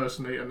like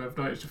personally, and I've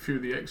noticed a few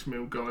of the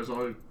ex-mil guys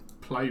I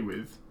play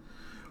with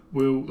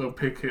they'll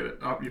pick it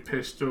up your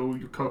pistol,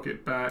 you cock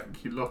it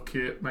back, you lock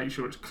it, make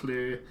sure it's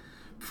clear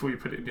before you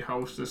put it in your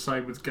holster.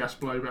 Same with gas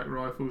blowback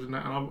rifles and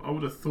that. And I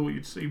would have thought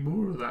you'd see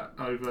more of that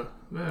over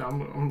there.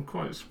 I'm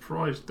quite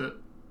surprised that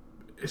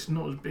it's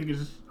not as big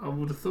as I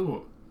would have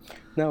thought.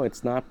 No,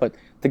 it's not. But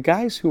the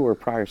guys who are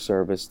prior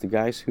service, the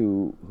guys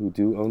who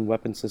do own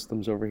weapon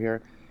systems over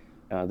here,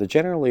 they're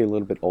generally a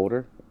little bit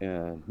older,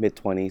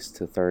 mid-20s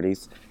to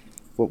 30s.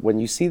 But when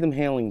you see them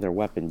handling their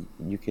weapon,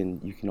 you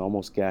can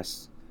almost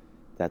guess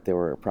that they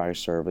were a prior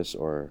service,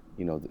 or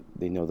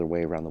they know their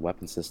way around the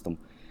weapon system.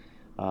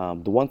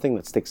 The one thing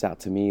that sticks out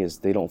to me is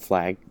they don't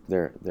flag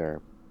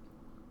their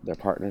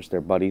partners,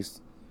 their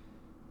buddies,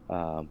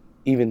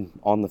 even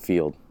on the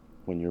field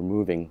when you're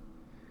moving.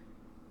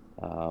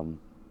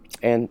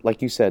 And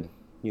like you said,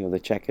 they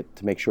check it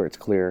to make sure it's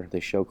clear. They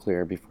show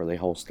clear before they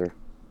holster.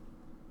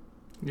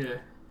 Yeah,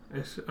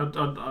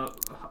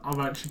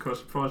 I'm actually quite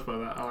surprised by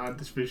that. I had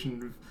this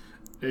vision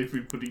of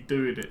everybody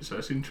doing it, so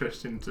it's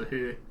interesting to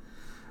hear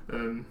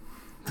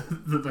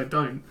that they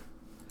don't.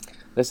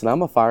 Listen,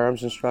 I'm a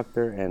firearms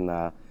instructor, and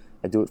I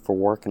do it for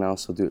work, and I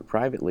also do it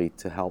privately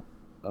to help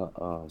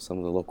some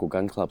of the local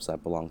gun clubs I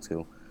belong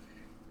to.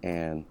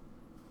 And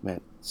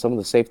man, some of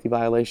the safety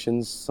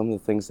violations, some of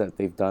the things that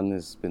they've done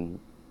has been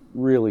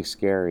really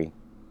scary.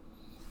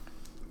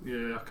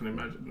 Yeah, I can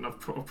imagine. I've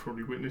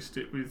probably witnessed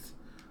it with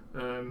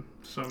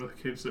some of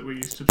the kids that we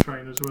used to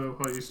train as well.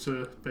 I used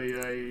to be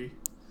a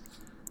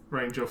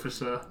range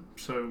officer,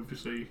 so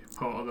obviously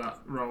part of that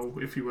role,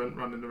 if you weren't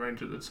running the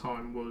range at the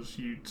time, was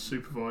you'd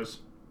supervise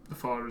the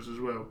firers as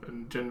well.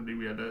 And generally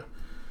we had a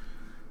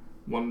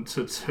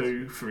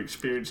 1-to-2 for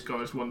experienced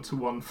guys,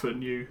 1-to-1 for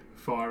new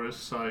firers.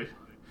 So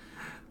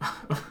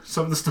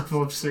some of the stuff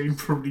I've seen,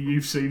 probably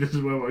you've seen as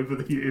well over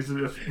the years.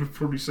 We've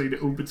probably seen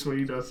it all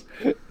between us.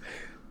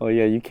 Oh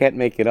yeah, you can't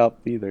make it up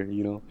either,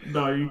 No,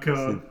 you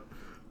can't.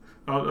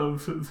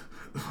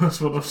 The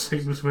first one I've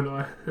seen was when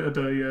I had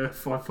a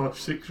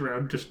 5.56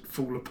 round just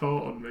fall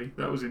apart on me.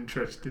 That was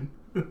interesting.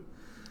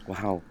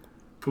 Wow.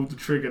 Pulled the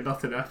trigger,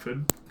 nothing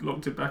happened.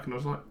 Locked it back, and I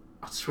was like,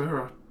 I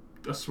swear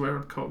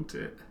I'd cocked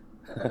it.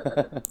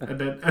 and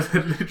then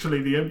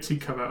literally the empty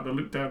come out, and I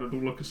looked down, and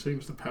all I could see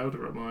was the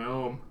powder at my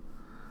arm.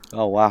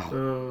 Oh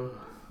wow.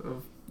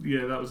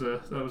 Yeah, that was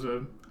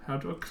a how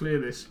do I clear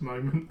this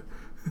moment.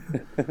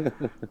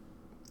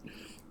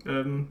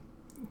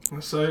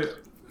 So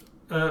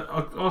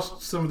I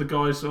asked some of the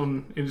guys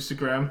on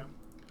Instagram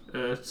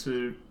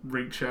to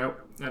reach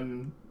out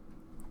and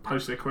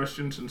post their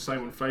questions, and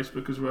same on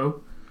Facebook as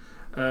well.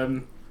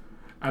 And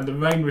the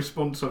main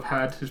response I've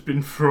had has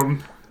been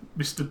from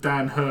Mr.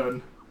 Dan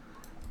Hearn,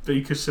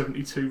 Beaker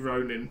 72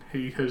 Ronin.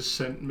 He has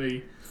sent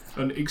me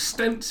an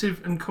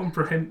extensive and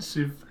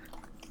comprehensive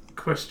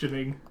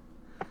questioning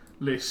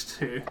list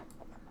here.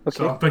 Okay.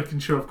 So I'm making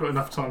sure I've got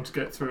enough time to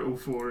get through it all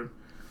for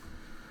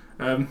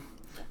him.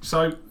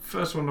 So,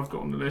 first one I've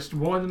got on the list,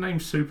 why the name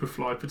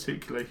Superfly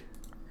particularly?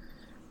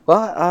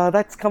 Well,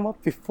 that's come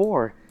up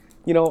before.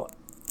 You know,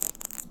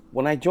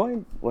 when I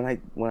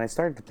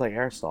started to play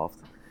airsoft,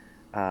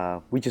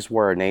 we just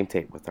wore a name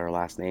tape with our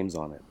last names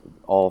on it.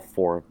 All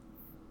four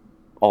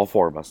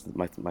of us,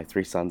 my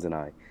three sons and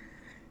I.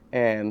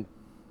 And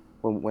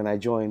when I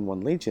joined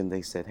One Legion,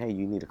 they said, "Hey,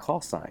 you need a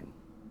call sign."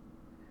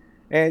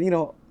 And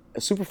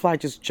Superfly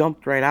just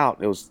jumped right out.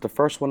 It was the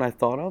first one I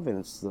thought of, and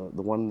it's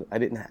the one I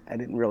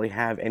didn't really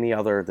have any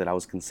other that I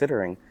was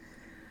considering.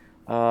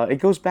 It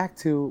goes back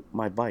to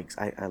my bikes.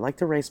 I like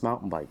to race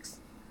mountain bikes.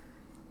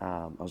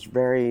 I was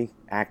very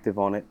active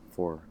on it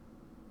for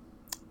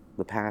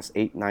the past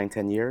 8, 9,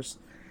 10 years.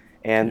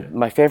 And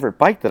my favorite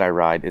bike that I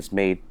ride is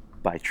made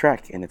by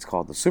Trek, and it's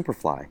called the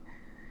Superfly.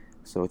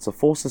 So it's a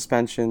full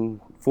suspension,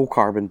 full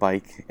carbon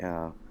bike.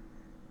 I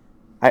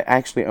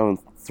actually own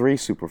 3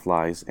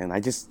 Superflies, and I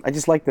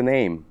just like the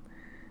name.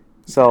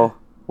 So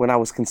when I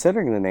was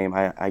considering the name,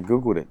 I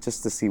Googled it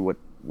just to see what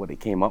it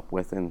came up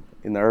with, and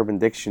in the Urban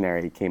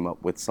Dictionary it came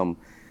up with some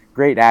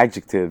great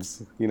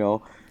adjectives,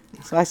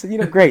 So I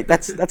said, great,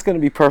 that's going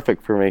to be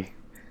perfect for me.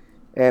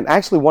 And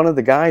actually one of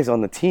the guys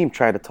on the team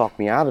tried to talk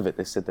me out of it.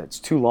 They said that's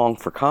too long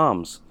for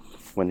comms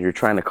when you're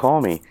trying to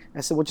call me.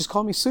 I said, well, just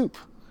call me Soup.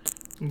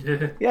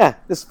 Yeah,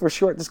 this for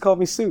short, just call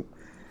me Soup.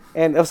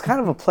 And it was kind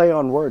of a play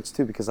on words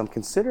too, because I'm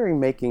considering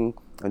making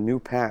a new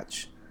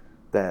patch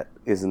that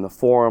is in the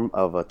form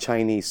of a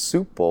Chinese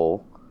soup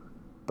bowl,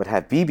 but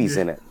have BBs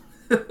in it,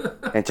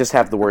 and just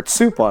have the word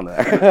soup on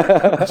there.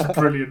 That's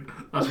brilliant.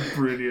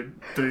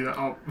 Do that.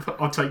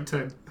 I'll take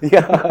 10.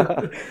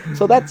 Yeah.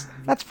 So that's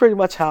pretty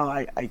much how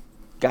I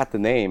got the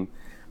name.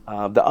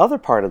 The other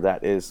part of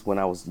that is when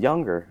I was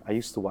younger, I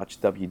used to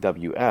watch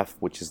WWF,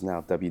 which is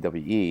now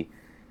WWE.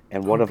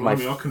 And one of I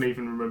can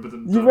even remember the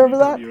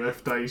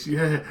WWF days.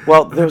 Yeah.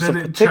 Well, there's then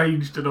it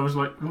changed, and I was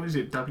like, "What is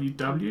it?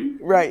 WW?"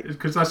 Right.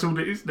 Because that's all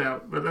it is now.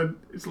 But then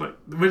it's like,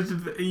 where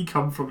did the E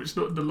come from? It's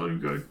not the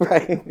logo.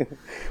 Right.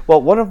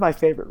 Well, one of my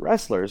favorite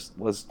wrestlers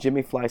was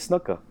Jimmy Fly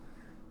Snuka.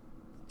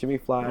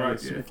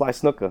 Superfly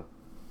Snuka.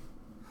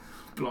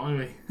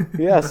 Blimey.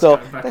 Yeah. That's so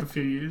going back a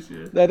few years.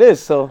 Yeah. That is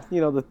so.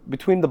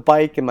 Between the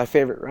bike and my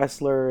favorite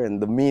wrestler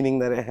and the meaning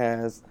that it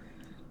has,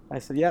 I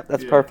said, "Yeah,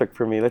 that's perfect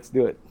for me. Let's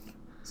do it."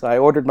 So I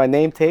ordered my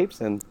name tapes,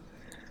 and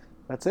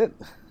that's it.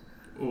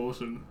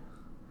 Awesome.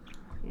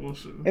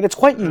 And it's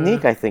quite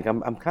unique, I think.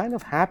 I'm kind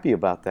of happy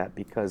about that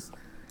because,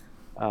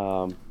 in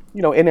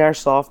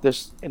airsoft,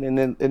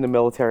 in the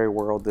military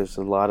world, there's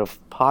a lot of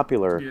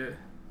popular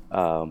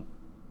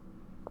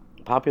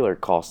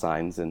call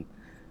signs, and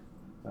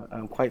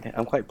I'm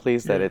quite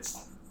pleased that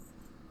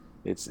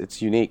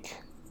it's unique.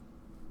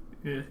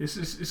 Yeah,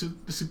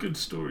 it's a good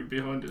story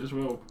behind it as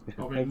well.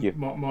 I mean, Thank you.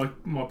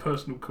 My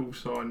personal call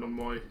sign on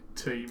my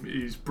team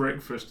is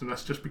breakfast, and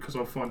that's just because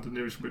I'll find the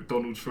nearest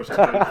McDonald's for us to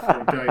go for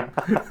a game.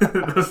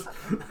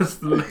 that's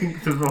the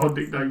length of our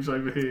nicknames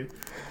over here.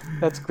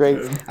 That's great.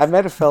 I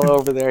met a fellow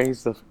over there.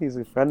 He's a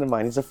friend of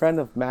mine. He's a friend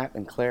of Matt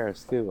and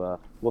Claire's too,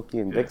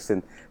 Wookie and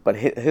Dixon. But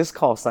his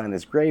call sign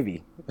is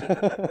Gravy.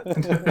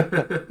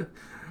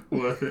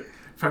 Worth it.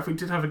 In fact, we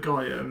did have a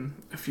guy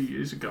a few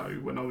years ago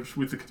when I was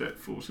with the cadet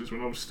forces,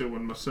 when I was still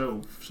one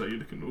myself, so you're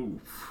looking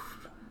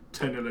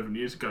 10, 11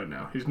 years ago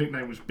now. His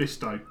nickname was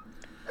Bisto,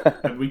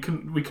 and we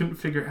couldn't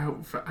figure it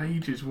out for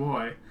ages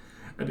why.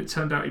 And it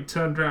turned out he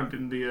turned around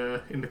in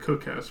the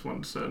cookhouse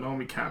once at an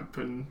army camp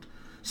and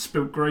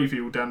spilt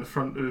gravy all down the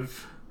front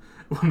of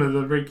one of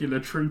the regular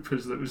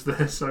troopers that was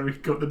there, so he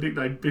got the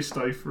nickname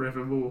Bisto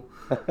forevermore.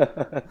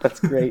 That's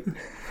great.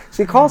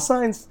 See, call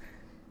signs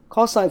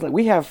like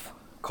we have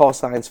call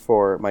signs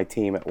for my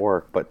team at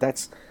work, but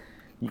that's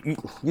you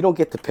don't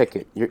get to pick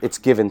it. It's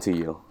given to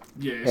you.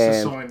 Yeah, it's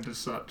assigned as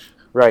such.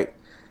 Right.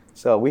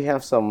 So we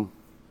have some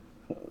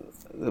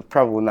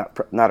probably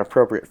not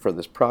appropriate for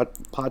this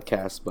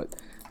podcast, but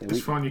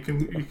it's fine. You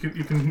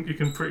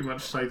can pretty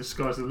much say the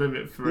sky's the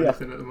limit for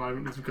anything at the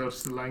moment with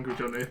regards to the language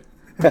on here.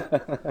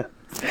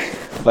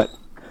 But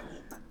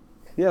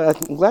yeah,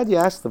 I'm glad you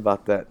asked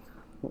about that.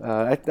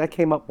 That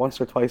came up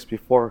once or twice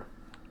before.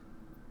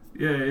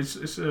 Yeah, it's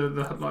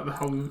the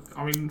whole.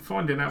 I mean,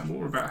 finding out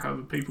more about how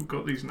the people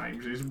got these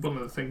names is one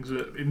of the things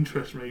that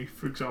interests me.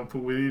 For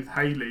example, with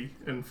Hayley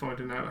and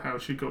finding out how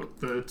she got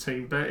the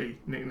Team Betty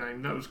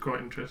nickname, that was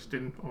quite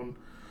interesting on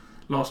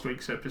last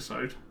week's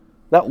episode.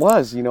 That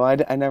was,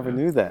 I never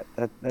knew that.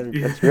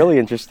 That's really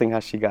interesting how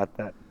she got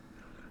that.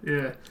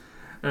 Yeah.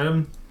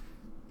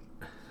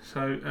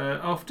 So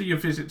after your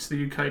visit to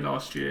the UK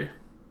last year,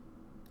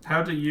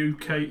 how do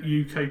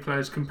UK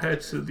players compare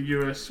to the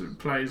US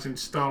players in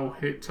style,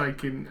 hit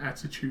taking,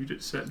 attitude,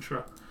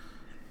 etc.?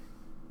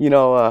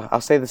 I'll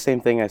say the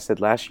same thing I said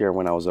last year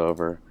when I was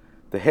over.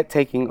 The hit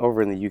taking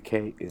over in the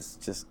UK is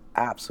just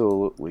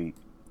absolutely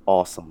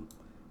awesome.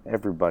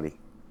 Everybody,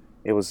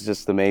 it was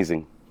just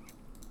amazing.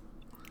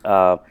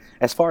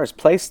 As far as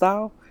play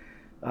style,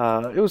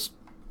 it was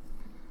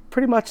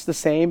pretty much the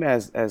same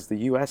as the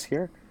US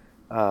here.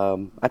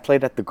 I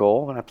played at the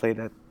Goal and I played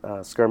at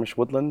Skirmish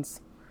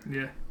Woodlands.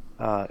 Yeah.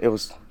 It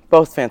was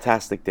both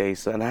fantastic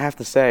days, and I have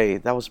to say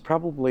that was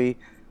probably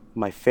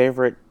my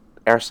favorite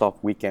airsoft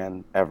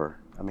weekend ever.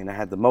 I mean, I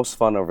had the most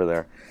fun over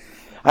there.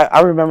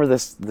 I remember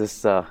this.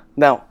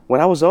 Now,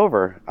 when I was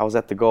over, I was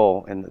at the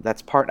Goal, and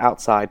that's part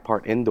outside,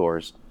 part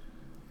indoors.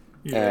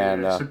 Yeah,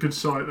 And it's a good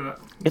site. That.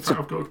 In it's fact,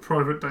 a I've got a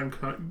private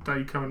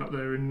day coming up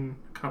there in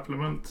a couple of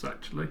months,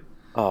 actually.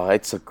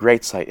 it's a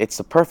great site. It's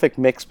a perfect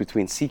mix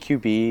between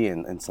CQB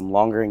and some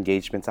longer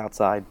engagements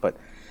outside. But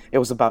it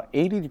was about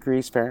 80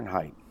 degrees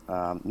Fahrenheit.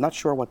 Not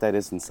sure what that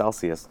is in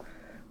Celsius,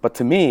 but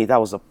to me, that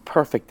was a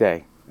perfect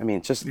day. I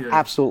mean, just Yeah,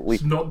 absolutely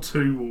it's not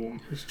too warm.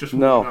 It's just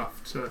warm no.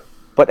 enough to.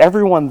 But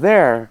everyone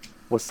there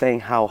was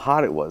saying how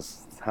hot it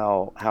was,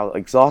 how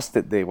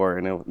exhausted they were,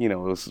 and it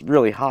was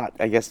really hot.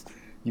 I guess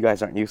you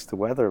guys aren't used to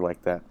weather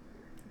like that,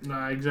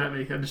 No,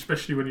 exactly, and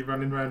especially when you're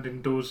running around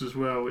indoors as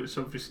well, it's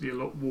obviously a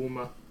lot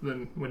warmer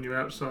than when you're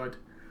outside.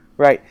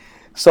 right?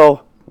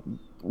 So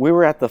we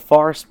were at the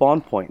far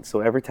spawn point.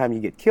 So every time you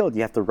get killed,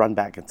 you have to run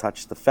back and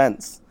touch the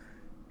fence,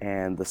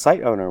 and the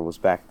site owner was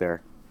back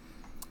there.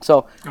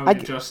 So Oh, yeah,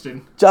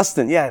 Justin.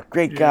 Justin, yeah,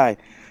 great Yeah. guy.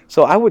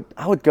 So I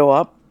would go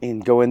up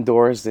and go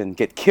indoors and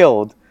get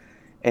killed,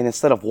 and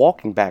instead of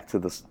walking back to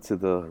the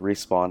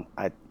respawn,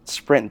 I'd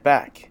sprint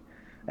back.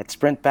 I'd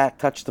sprint back,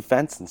 touch the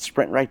fence, and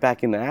sprint right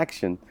back into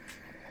action.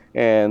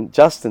 And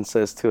Justin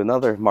says to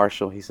another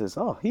marshal, he says,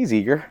 "Oh, he's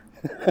eager."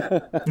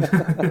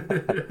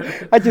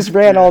 I just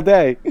ran all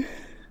day.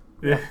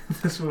 Yeah,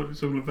 that's what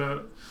it's all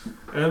about.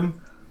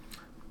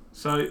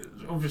 So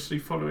obviously,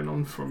 following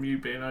on from you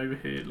being over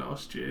here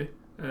last year,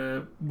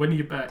 when are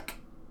you back?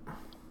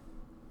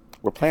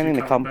 We're If planning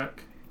you're to coming come.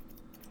 back.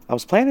 I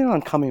was planning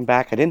on coming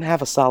back. I didn't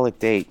have a solid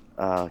date.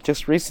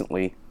 Just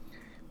recently,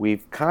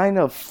 we've kind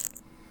of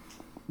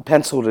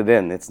penciled it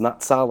in. It's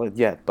not solid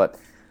yet, but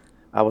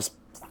I was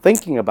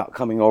thinking about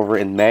coming over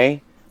in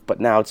May, but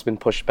now it's been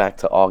pushed back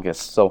to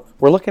August. So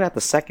we're looking at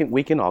the second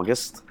week in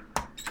August.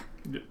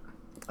 Yeah.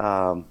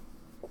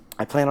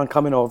 I plan on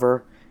coming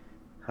over.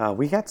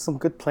 We got some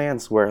good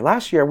plans where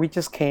last year we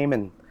just came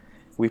and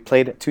we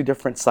played at two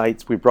different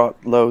sites. We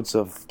brought loads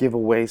of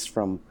giveaways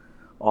from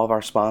all of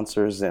our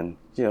sponsors, and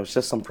it's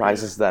just some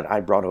prizes that I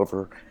brought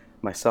over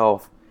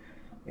myself,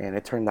 and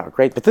it turned out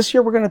great. But this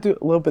year we're going to do it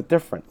a little bit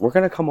different. We're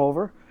going to come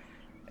over,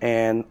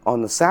 and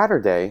on the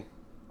Saturday,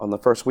 on the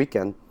first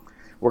weekend,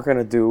 we're going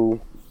to do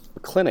a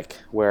clinic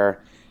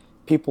where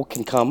people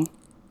can come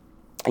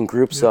in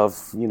groups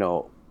of,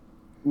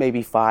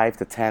 maybe 5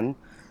 to 10,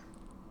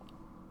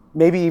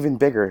 maybe even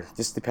bigger.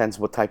 Just depends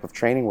what type of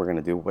training we're going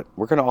to do. But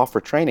we're going to offer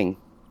training,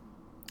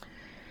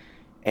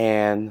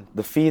 and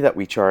the fee that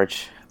we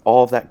charge,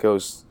 all of that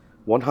goes,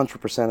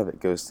 100% of it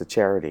goes to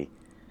charity.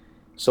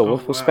 So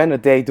we'll spend a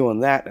day doing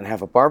that and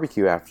have a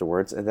barbecue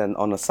afterwards. And then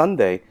on a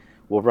Sunday,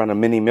 we'll run a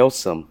mini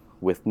milsim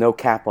with no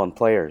cap on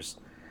players.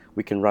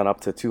 We can run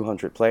up to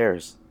 200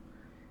 players.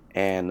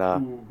 And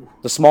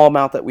the small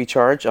amount that we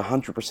charge,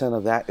 100%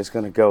 of that is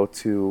going to go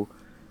to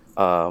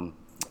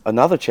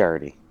another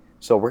charity.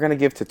 So we're going to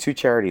give to two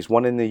charities,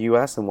 one in the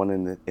U.S. and one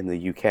in the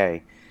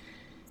U.K.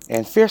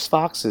 And Fierce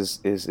Fox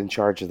is in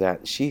charge of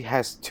that. She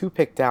has two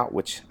picked out,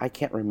 which I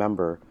can't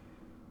remember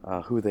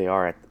who they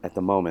are at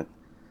the moment.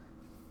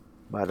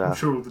 But I'm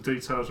sure all the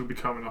details will be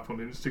coming up on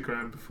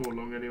Instagram before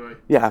long anyway.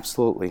 Yeah,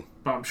 absolutely.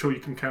 But I'm sure you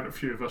can count a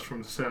few of us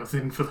from the south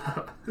in for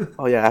that.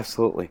 Oh, yeah,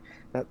 absolutely.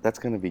 That's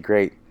going to be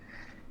great.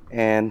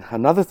 And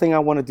another thing I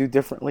want to do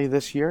differently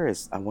this year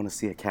is I want to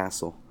see a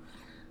castle.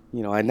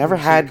 I never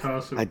had.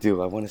 I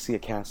do. I want to see a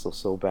castle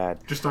so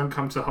bad. Just don't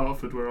come to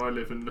Hartford where I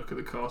live and look at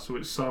the castle.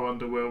 It's so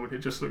underwhelming. It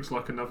just looks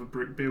like another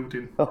brick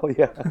building. Oh,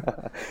 yeah.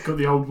 Got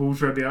the old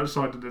walls around the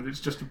outside and then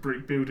it's just a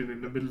brick building in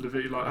the middle of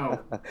it. You're like,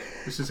 oh,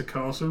 this is a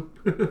castle.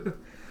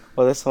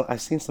 Well,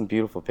 I've seen some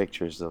beautiful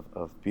pictures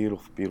of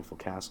beautiful, beautiful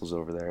castles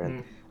over there.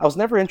 And I was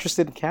never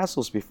interested in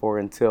castles before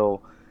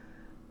until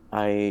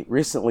I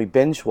recently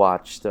binge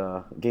watched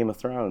Game of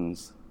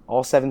Thrones,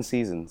 all 7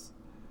 seasons.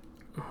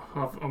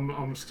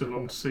 I'm still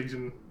on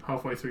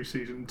halfway through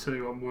season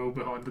 2. I'm well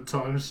behind the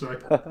times, so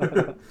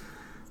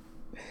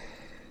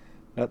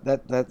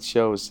that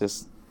show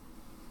is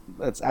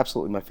that's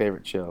absolutely my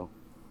favorite show.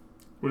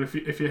 Well,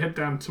 if you head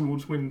down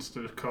towards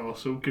Windsor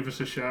Castle, give us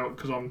a shout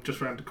because I'm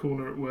just round the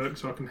corner at work,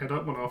 so I can head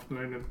up one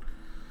afternoon and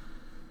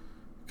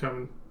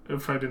come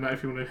and fade in that.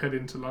 If you want to head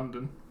into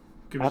London,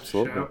 give us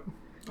a shout.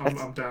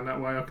 I'm down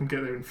that way. I can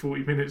get there in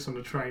 40 minutes on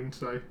the train.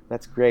 So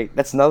that's great.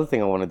 That's another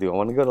thing I want to do. I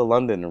want to go to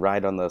London and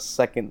ride on the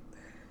second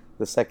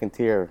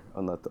tier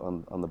on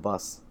the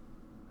bus.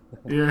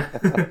 Yeah,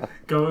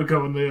 go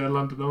on the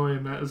London Eye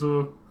and that as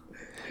well.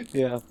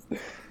 Yeah.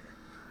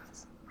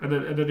 And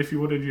then if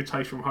you wanted your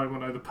taste from home, I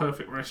know the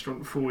perfect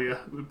restaurant for you,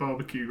 the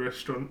barbecue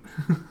restaurant.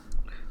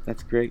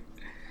 That's great.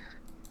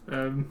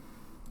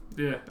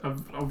 Yeah,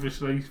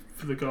 obviously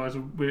for the guys,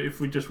 if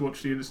we just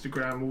watch the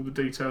Instagram, all the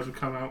details will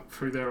come out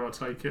through there. I'll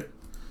take it.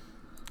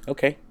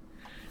 Okay.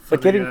 For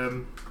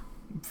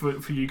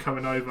for you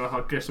coming over,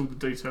 I guess all the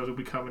details will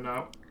be coming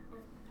out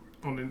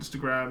on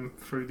Instagram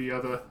through the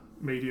other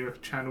media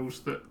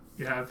channels that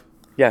you have?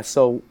 Yeah,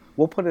 so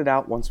we'll put it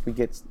out once we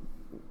get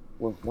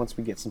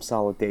some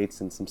solid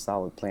dates and some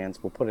solid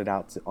plans. We'll put it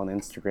out on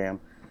Instagram.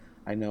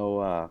 I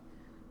know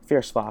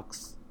Fierce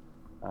Fox.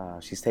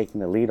 She's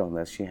taking the lead on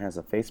this. She has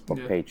a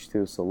Facebook page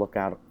too, so look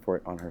out for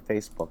it on her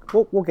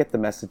Facebook. We'll get the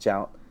message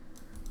out.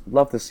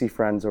 Love to see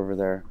friends over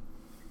there.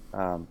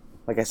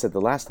 Like I said,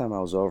 the last time I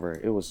was over,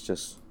 it was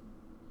just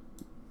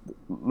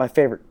my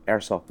favorite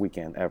airsoft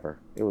weekend ever.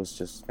 It was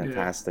just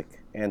fantastic.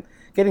 Yeah. And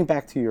getting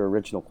back to your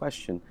original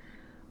question,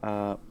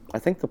 I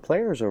think the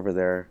players over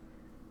there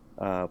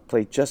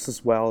play just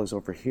as well as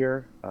over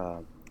here,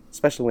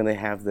 especially when they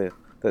have the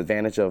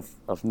advantage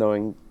of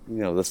knowing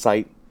the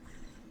site.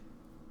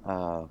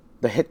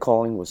 The hit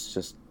calling was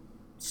just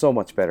so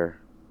much better.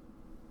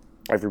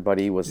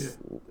 Everybody was.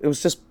 It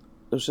was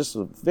just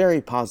a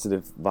very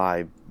positive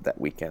vibe that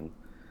weekend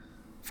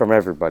from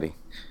everybody.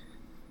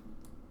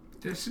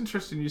 It's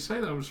interesting you say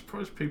that. I'm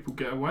surprised people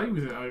get away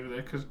with it over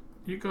there, because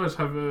you guys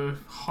have a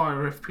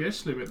higher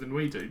FPS limit than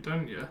we do,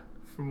 don't you?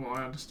 From what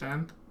I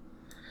understand.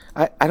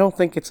 I don't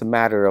think it's a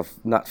matter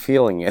of not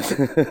feeling it.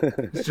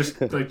 It's just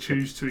they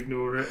choose to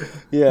ignore it.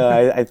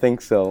 Yeah, I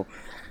think so.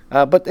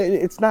 But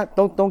it's not.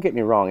 Don't get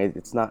me wrong.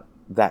 It's not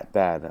that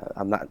bad.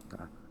 I'm not.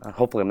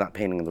 Hopefully, I'm not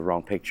painting the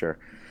wrong picture.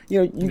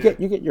 You get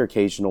your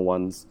occasional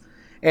ones,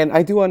 and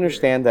I do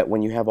understand that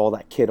when you have all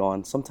that kit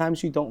on,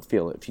 sometimes you don't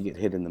feel it if you get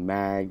hit in the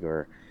mag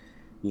or,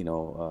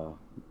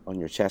 on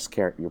your chest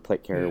your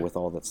plate carrier with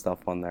all that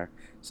stuff on there.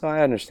 So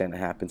I understand it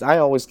happens. I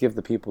always give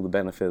the people the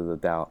benefit of the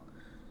doubt.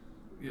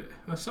 Yeah,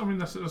 that's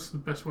the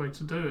best way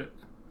to do it.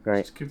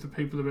 Right. Just give the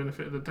people the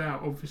benefit of the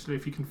doubt. Obviously,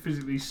 if you can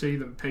physically see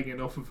them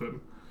pinging off of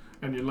them,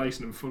 and you're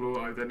lacing them full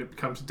auto, then it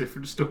becomes a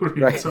different story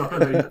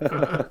entirely.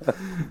 But,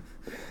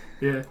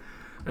 yeah.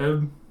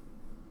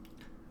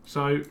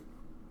 So,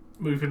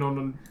 moving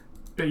on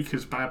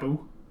Beaker's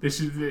Babble.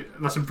 That's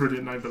a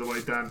brilliant name, by the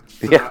way, Dan.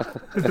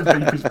 The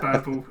Beaker's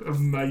Babble,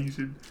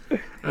 amazing.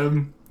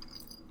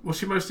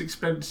 What's your most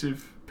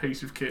expensive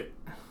piece of kit?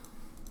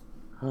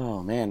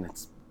 Oh man,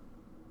 it's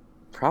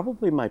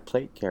probably my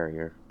plate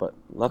carrier, but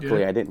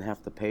luckily I didn't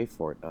have to pay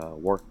for it.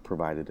 Work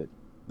provided it.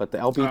 But the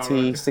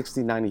LBT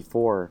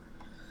 6094,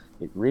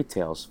 it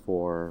retails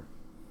for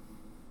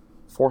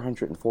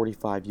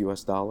 $445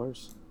 US.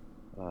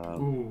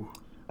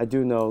 I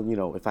do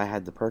know, if I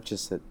had to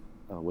purchase it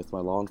with my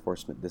law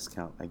enforcement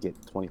discount, I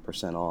get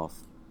 20% off.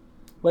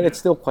 But it's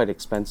still quite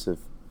expensive.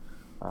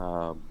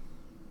 The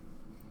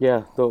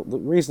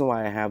reason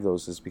why I have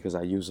those is because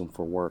I use them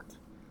for work.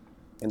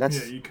 And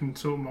that's you can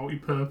sort of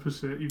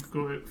multi-purpose it. You've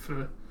got it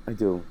for I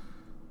do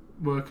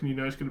work, and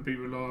it's going to be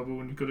reliable,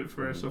 and you've got it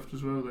for airsoft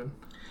as well. Then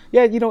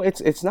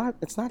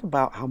it's not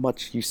about how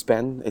much you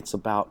spend. It's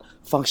about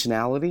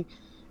functionality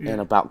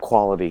and about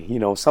quality.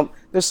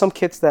 There's some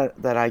kits that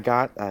I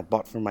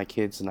bought for my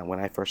kids, and when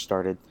I first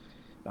started,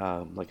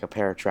 like a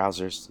pair of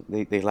trousers,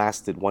 they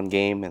lasted one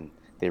game and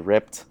they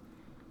ripped.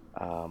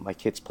 My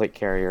kid's plate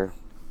carrier,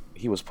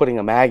 he was putting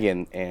a mag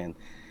in, and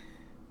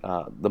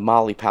the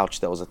molly pouch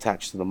that was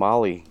attached to the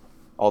molly,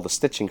 all the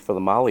stitching for the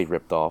molly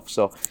ripped off.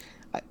 So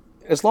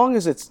as long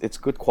as it's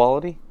good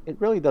quality, it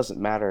really doesn't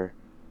matter,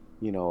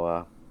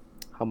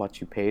 how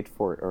much you paid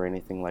for it or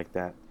anything like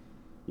that.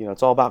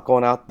 It's all about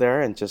going out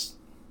there and just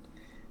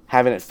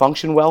having it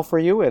function well for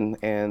you, and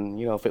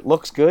if it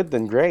looks good,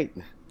 then great.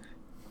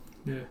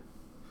 That's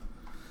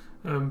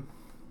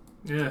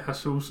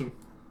awesome.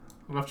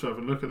 I'll have to have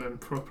a look at them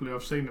properly.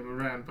 I've seen them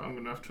around, but I'm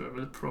going to have to have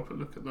a proper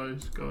look at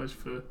those guys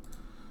for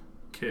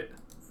kit.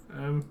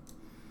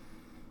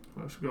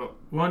 What else we got?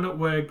 Why not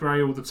wear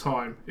grey all the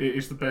time? It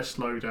is the best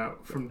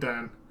loadout, from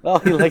Dan. Oh,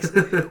 he likes.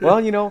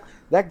 Well,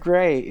 that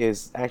grey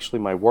is actually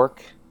my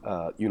work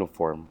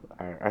uniform.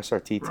 Our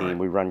SRT team,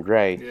 we run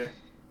grey,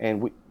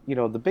 and we,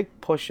 the big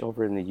push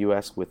over in the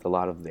U.S. with a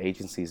lot of the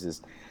agencies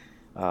is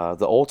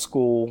the old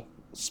school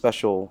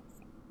special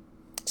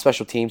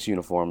teams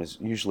uniform is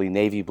usually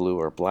navy blue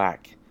or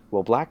black.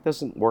 Well, black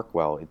doesn't work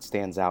well. It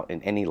stands out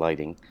in any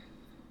lighting,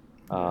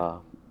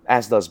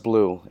 as does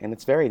blue, and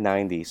it's very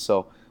 90s.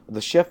 So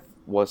the shift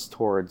was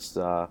towards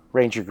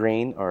Ranger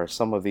Green, or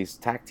some of these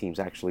TAC teams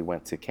actually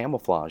went to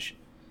camouflage,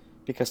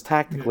 because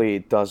tactically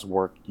it does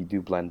work. You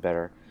do blend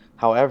better.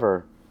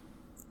 However,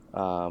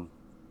 I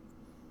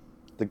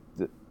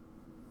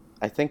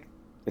think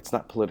it's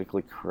not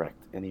politically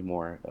correct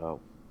anymore,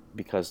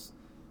 because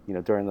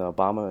during the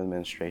Obama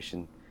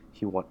administration,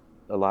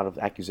 a lot of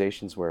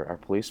accusations where our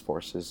police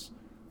forces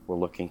were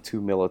looking too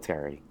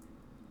military.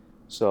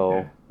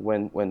 So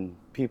when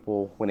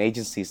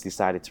agencies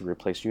decided to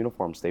replace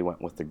uniforms, they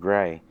went with the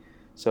gray.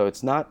 So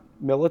it's not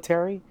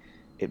military.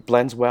 It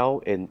blends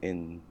well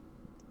in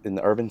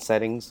the urban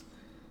settings.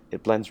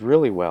 It blends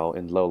really well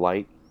in low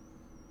light.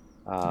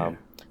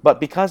 But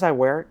because I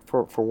wear it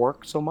for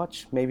work so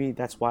much, maybe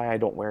that's why I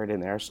don't wear it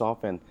in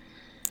airsoft. And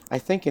I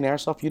think in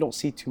airsoft you don't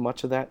see too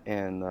much of that.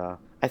 And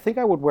I think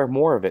I would wear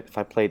more of it if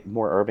I played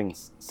more urban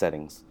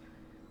settings.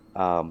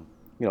 A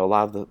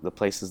lot of the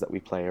places that we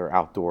play are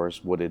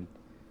outdoors, wooded.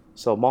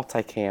 So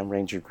multicam,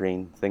 Ranger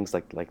Green, things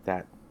like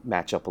that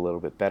match up a little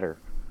bit better.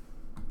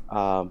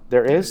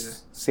 There Yeah, yeah,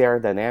 is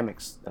Sierra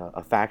Dynamics,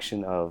 a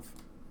faction of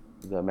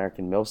the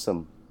American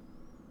Milsim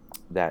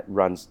that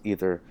runs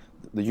either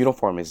the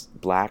uniform is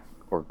black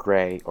or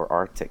gray or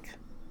Arctic,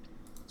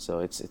 so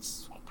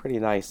it's pretty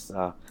nice.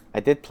 I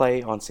did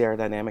play on Sierra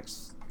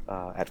Dynamics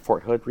at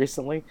Fort Hood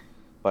recently,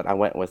 but I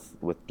went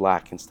with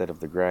black instead of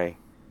the gray.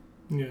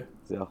 yeah.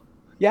 So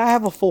yeah, I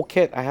have a full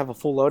kit. I have a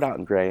full loadout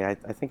in gray. I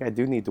think I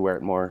do need to wear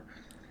it more,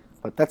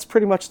 but that's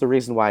pretty much the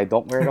reason why I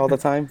don't wear it all the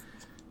time.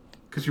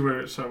 Because you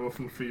wear it so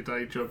often for your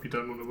day job, you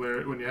don't want to wear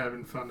it when you're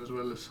having fun as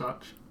well as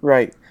such.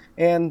 Right,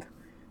 and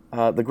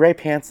the gray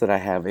pants that I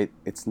have,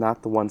 it's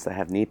not the ones that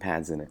have knee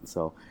pads in it.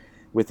 So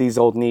with these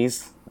old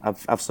knees,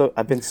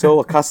 I've been so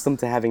accustomed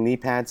to having knee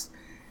pads,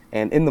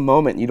 and in the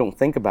moment you don't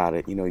think about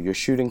it. You know, you're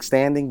shooting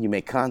standing, you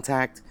make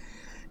contact,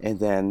 and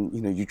then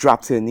you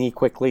drop to the knee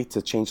quickly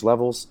to change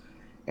levels.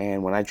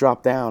 And when I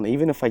drop down,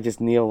 even if I just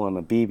kneel on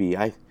a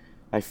BB,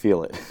 I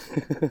feel it.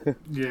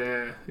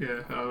 Yeah,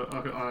 yeah,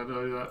 I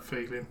know that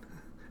feeling.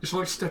 It's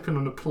like stepping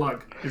on a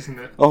plug, isn't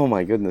it? Oh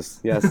my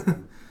goodness, yes.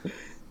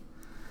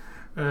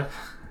 uh,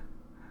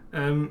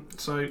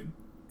 so,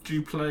 do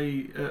you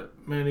play at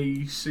many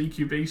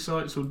CQB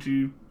sites, or do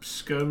you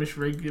skirmish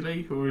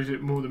regularly, or is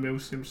it more the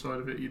milsim side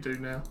of it you do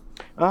now?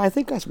 I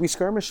think we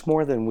skirmish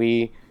more than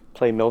we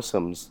play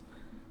milsims.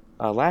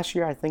 Last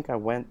year, I think I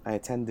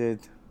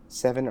attended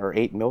 7 or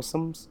 8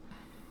 milsims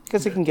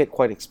because it Yeah. can get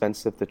quite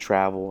expensive to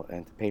travel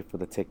and to pay for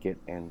the ticket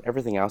and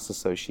everything else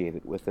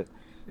associated with it.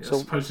 Yeah, I So,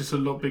 suppose it's a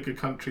lot bigger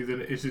country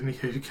than it is in the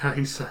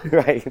UK, so...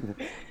 right.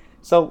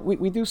 So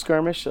we do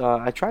skirmish.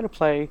 I try to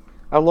play.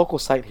 Our local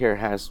site here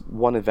has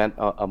one event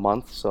a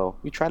month, so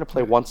we try to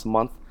play Yeah, once a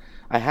month.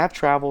 I have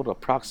traveled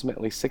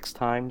approximately 6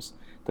 times.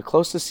 The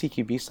closest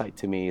CQB site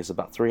to me is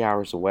about 3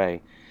 hours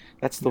away.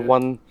 That's the yeah,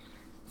 one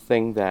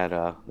thing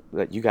that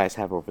you guys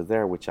have over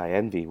there, which I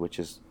envy, which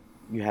is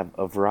you have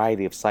a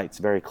variety of sites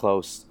very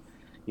close.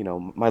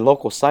 My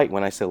local site,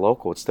 when I say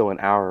local, it's still an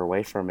hour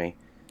away from me.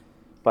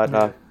 But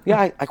yeah.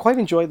 yeah, I quite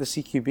enjoy the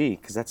CQB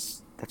because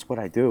that's what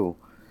I do.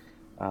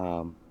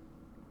 Um,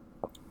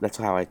 that's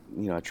how I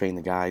train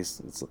the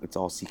guys. It's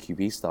all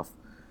CQB stuff,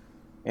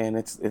 and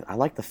I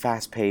like the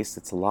fast pace.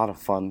 It's a lot of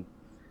fun,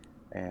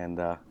 and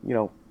I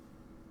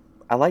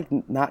like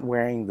not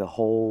wearing the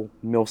whole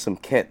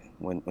Milsim kit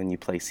when you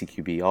play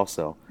CQB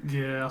also.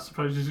 Yeah, I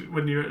suppose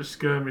when you're at a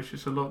skirmish,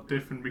 it's a lot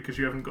different because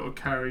you haven't got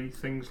to carry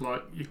things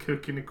like your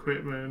cooking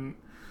equipment.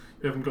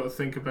 You haven't got to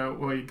think about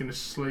where you're going to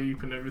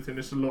sleep and everything.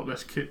 It's a lot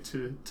less kit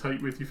to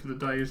take with you for the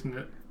day, isn't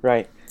it?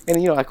 Right, and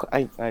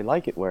I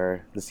like it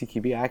where the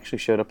CQB I actually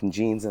showed up in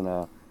jeans and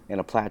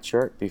a plaid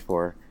shirt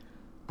before.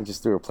 I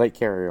just threw a plate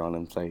carrier on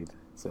and played.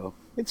 So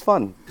it's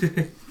fun.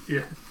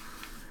 Yeah,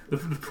 the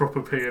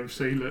proper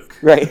PMC look.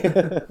 Right.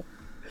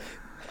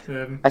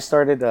 um, I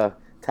started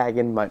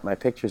tagging my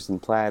pictures in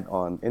plaid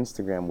on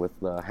Instagram with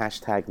the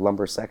hashtag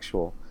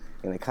lumbersexual,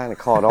 and it kind of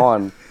caught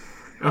on.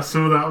 I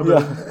saw that on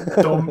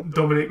Yeah.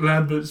 Dominic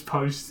Lambert's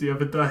post the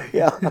other day.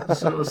 Yeah. I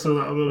saw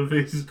that on one of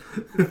his.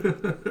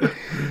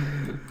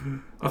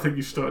 I think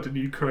you started a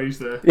new craze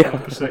there. Yeah.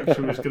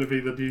 Lumbersexual is going to be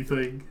the new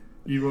thing.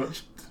 You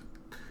watched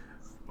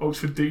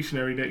Oxford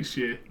Dictionary next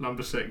year,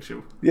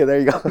 lumbersexual. Yeah, there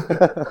you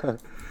go.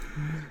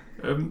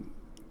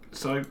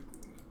 So,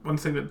 one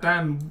thing that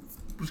Dan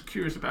was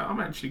curious about,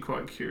 I'm actually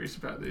quite curious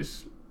about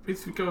this.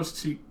 With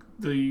regards to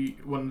the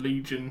One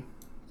Legion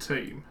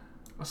team,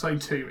 I say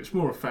team, it's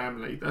more a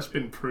family. That's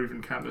been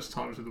proven countless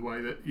times with the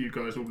way that you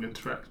guys all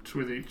interact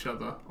with each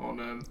other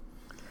on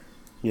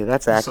Yeah,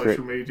 that's accurate.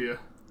 social media.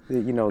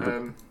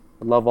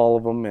 I love all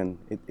of them, and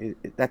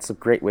that's a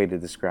great way to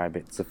describe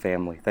it. It's a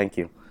family. Thank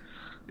you.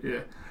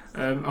 Yeah.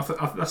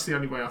 That's the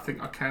only way I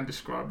think I can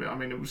describe it. I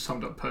mean, it was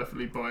summed up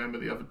perfectly by Emma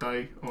the other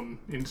day on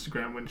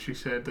Instagram when she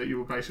said that you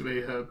were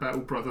basically her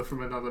battle brother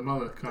from another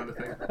mother, kind of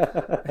thing.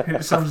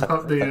 It sums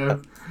up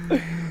the.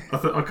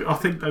 I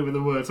think they were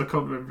the words. I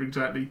can't remember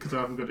exactly because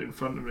I haven't got it in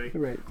front of me.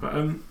 Right.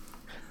 But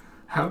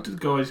how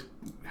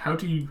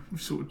do you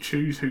sort of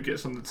choose who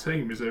gets on the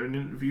team? Is there an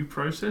interview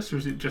process, or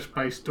is it just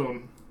based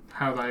on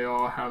how they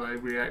are, how they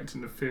react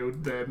in the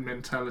field, their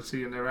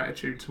mentality and their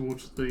attitude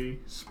towards the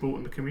sport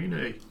and the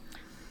community?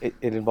 It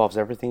involves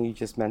everything you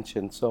just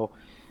mentioned. So,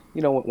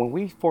 when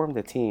we formed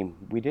the team,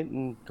 we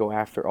didn't go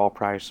after all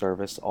prior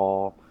service,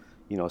 all,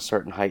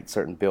 certain height,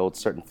 certain build,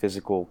 certain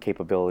physical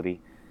capability.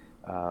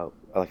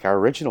 Like our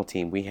original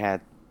team, we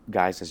had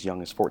guys as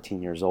young as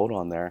 14 years old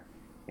on there,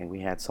 and we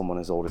had someone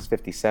as old as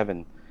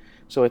 57.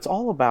 So it's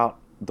all about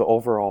the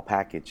overall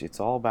package. It's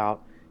all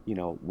about,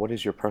 what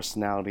is your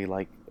personality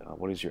like?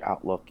 What is your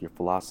outlook, your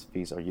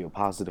philosophies? Are you a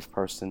positive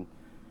person?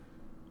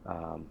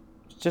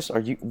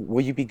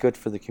 Will you be good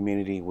for the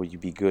community? Will you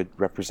be good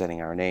representing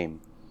our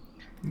name?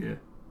 Yeah.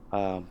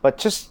 But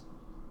just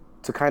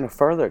to kind of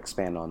further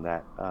expand on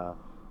that,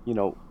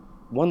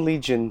 One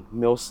Legion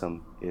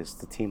Milsim is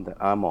the team that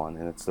I'm on,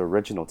 and it's the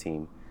original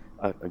team.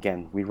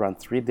 Again, we run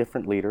 3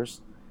 different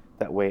leaders.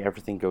 That way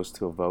everything goes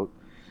to a vote.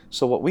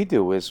 So what we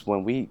do is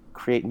when we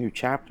create new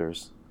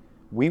chapters,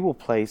 we will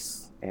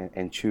place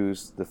and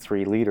choose the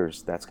 3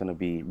 leaders that's going to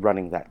be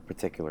running that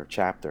particular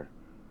chapter.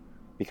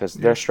 because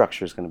Yeah. their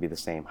structure is going to be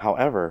the same.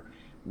 However,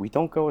 we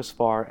don't go as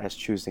far as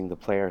choosing the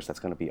players that's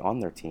going to be on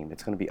their team.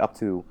 It's going to be up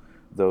to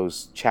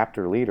those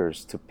chapter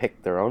leaders to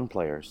pick their own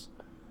players.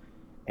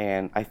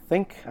 And I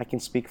think I can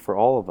speak for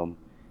all of them.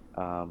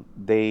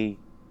 They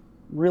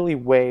really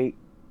weigh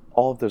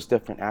all of those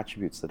different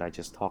attributes that I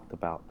just talked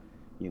about.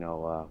 You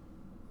know,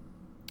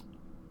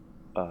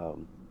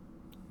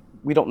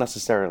 we don't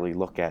necessarily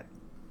look at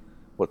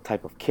what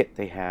type of kit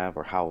they have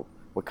or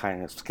what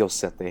kind of skill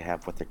set they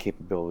have, what their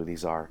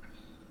capabilities are.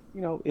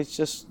 You know, it's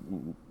just,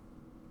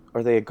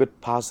 are they a good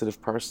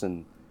positive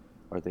person?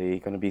 Are they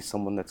going to be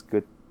someone that's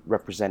good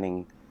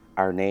representing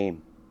our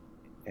name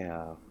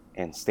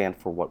and stand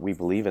for what we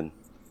believe in?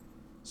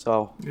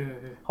 So Yeah.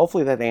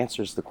 hopefully that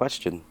answers the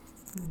question.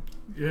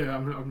 Yeah.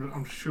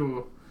 I'm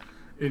sure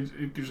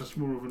it gives us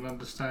more of an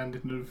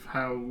understanding of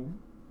how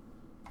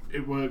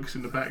it works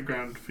in the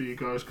background for you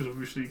guys, because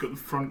obviously you've got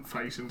the front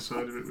facing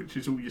side of it, which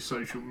is all your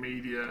social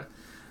media,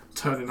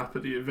 turning up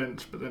at the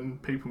events, but then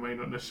people may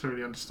not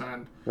necessarily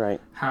understand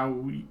Right. how.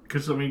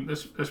 Because I mean,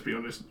 let's be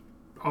honest,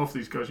 half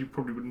these guys you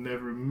probably would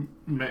never have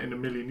met in a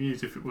million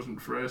years if it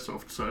wasn't for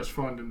airsoft. So it's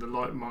finding the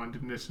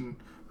like-mindedness and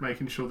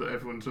making sure that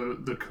everyone's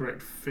the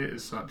correct fit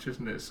as such,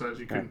 isn't it? So as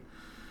you can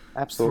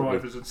Absolutely.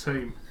 thrive as a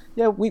team.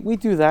 Yeah, we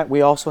do that.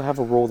 We also have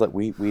a rule that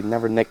we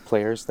never nick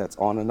players that's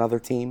on another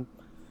team.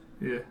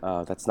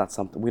 Yeah. That's not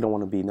something, we don't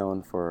want to be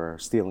known for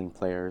stealing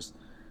players.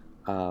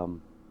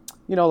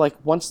 You know, like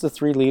once the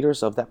three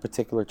leaders of that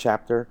particular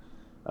chapter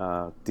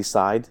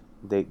decide,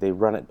 they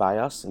run it by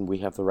us, and we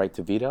have the right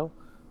to veto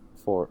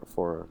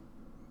for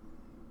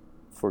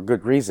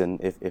good reason,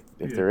 if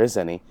there is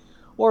any,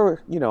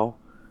 or you know,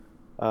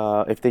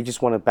 if they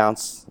just want to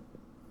bounce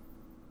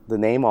the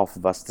name off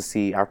of us to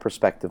see our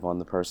perspective on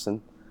the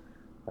person.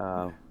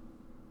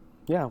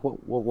 Yeah,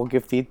 we'll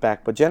give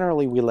feedback, but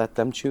generally we let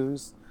them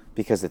choose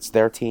because it's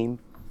their team.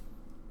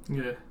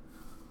 Yeah.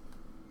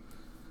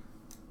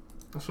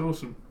 That's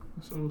awesome.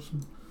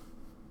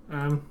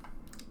 I'm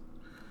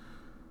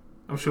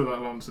sure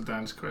that'll answer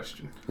Dan's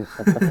question.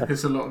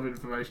 It's a lot of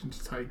information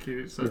to take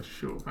in. It's such a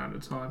short amount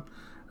of time.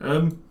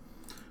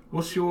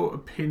 What's your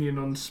opinion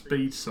on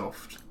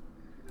Speedsoft?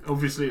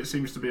 Obviously, it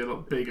seems to be a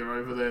lot bigger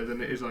over there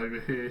than it is over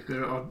here.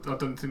 I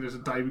don't think there's a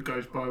day that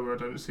goes by where I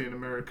don't see an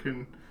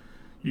American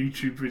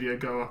YouTube video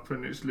go up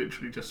and it's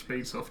literally just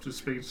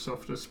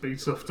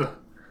Speedsofter.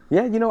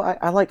 Yeah, you know,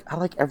 I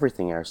like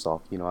everything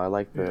airsoft. You know, I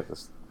like the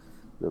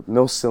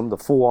milsim, the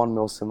full-on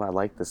milsim. I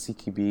like the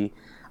CQB.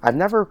 I've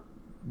never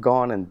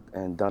gone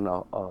and done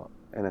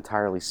an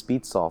entirely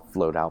Speedsoft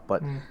loadout,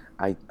 but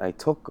I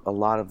took a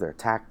lot of their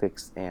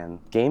tactics and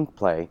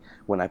gameplay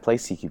when I play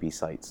CQB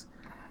sites.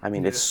 I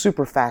mean, it's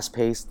super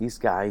fast-paced. These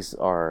guys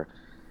are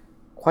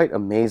quite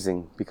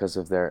amazing because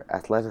of their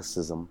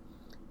athleticism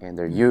and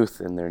their youth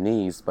and their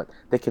knees, but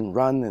they can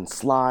run and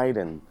slide,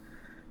 and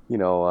you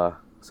know,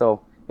 so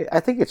I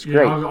think it's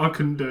great. I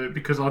couldn't do it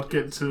because I'd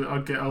get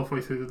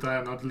halfway through the day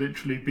and I'd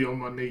literally be on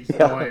my knees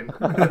dying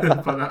by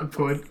that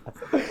point.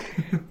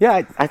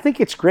 Yeah, I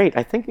think it's great.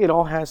 I think it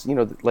all has, you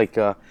know, like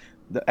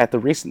at the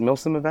recent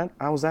Milsim event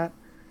I was at,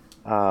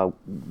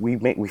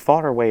 we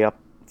fought our way up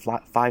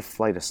 5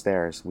 flight of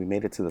stairs. We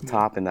made it to the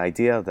top, and the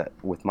idea that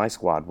with my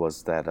squad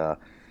was that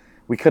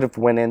we could have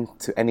went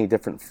into any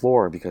different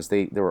floor because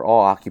they were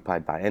all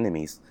occupied by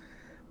enemies.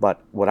 But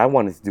what I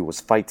wanted to do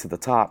was fight to the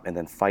top and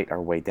then fight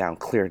our way down.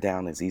 Clear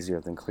down is easier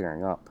than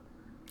clearing up.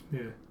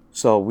 Yeah.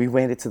 So we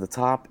made it to the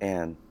top,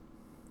 and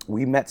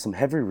we met some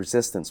heavy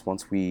resistance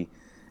once we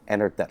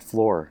entered that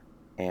floor.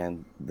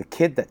 And the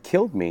kid that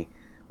killed me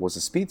was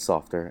a speed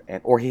softer,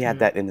 or he had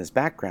that in his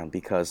background,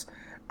 because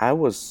I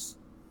was,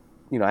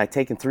 you know, I'd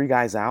taken 3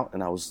 guys out,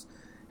 and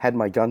had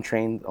my gun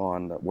trained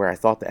on where I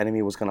thought the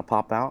enemy was going to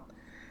pop out.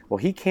 Well,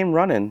 he came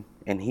running,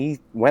 and he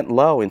went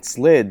low and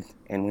slid.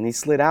 And when he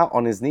slid out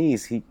on his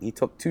knees, he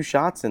took 2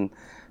 shots, and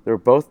they were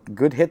both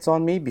good hits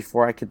on me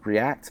before I could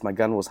react. My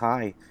gun was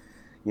high.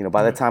 You know,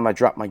 by the time I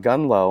dropped my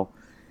gun low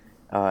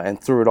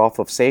and threw it off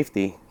of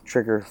safety,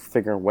 trigger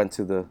finger went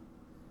to the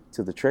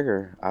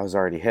trigger, I was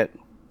already hit.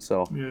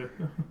 So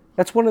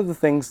that's one of the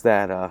things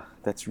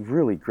that's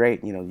really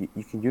great. You know,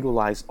 you can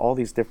utilize all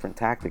these different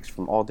tactics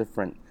from all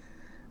different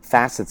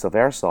facets of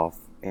airsoft,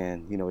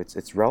 and you know,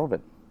 it's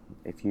relevant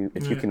if you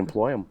can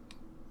employ them.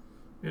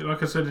 Yeah,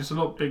 like I said, it's a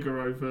lot bigger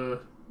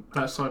over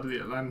that side of the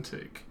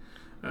Atlantic.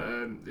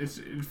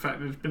 In fact,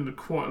 there's been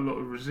quite a lot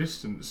of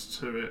resistance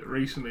to it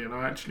recently, and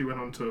I actually went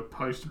on to a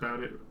post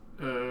about it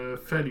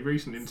fairly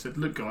recently and said,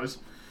 look guys,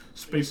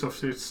 Speedsoft's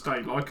here to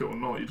stay, like it or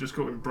not. You just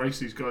got to embrace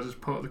these guys as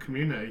part of the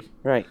community.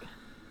 Right.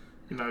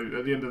 You know,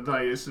 at the end of the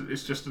day,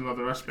 it's just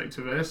another aspect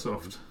of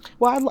airsoft.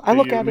 Well, I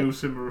look at it.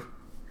 Milsim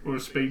or a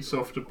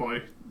Speedsofter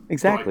by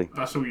exactly. Like,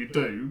 that's all you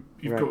do.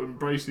 You've got to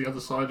embrace the other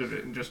side of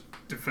it and just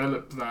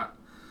develop that.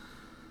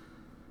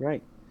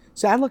 Right.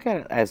 So I look at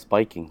it as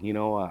biking. You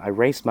know, I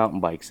race mountain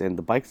bikes, and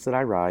the bikes that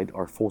I ride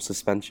are full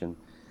suspension.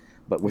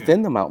 But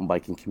within the mountain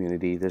biking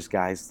community, there's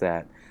guys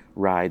that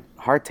ride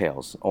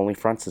hardtails, only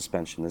front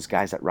suspension. There's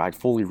guys that ride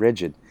fully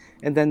rigid.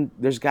 And then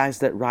there's guys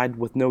that ride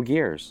with no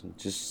gears,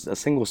 just a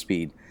single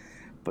speed.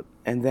 But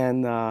and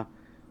then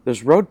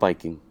there's road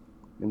biking,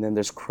 and then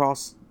there's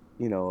cross,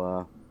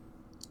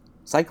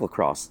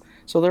 cyclocross.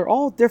 So they're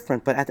all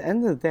different, but at the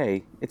end of the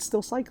day, it's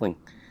still cycling.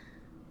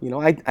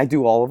 I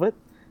do all of it,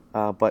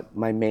 but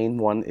my main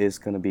one is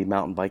going to be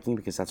mountain biking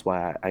because that's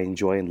why I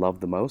enjoy and love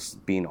the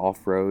most, being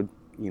off-road,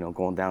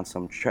 going down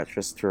some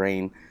treacherous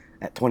terrain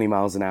at 20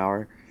 miles an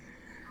hour,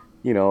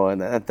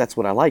 and that's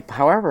what I like.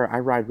 However, I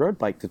ride road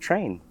bike to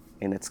train,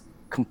 and it's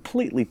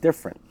completely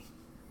different.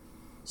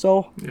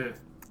 So Yeah.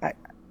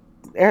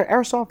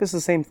 Airsoft is the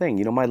same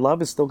thing. My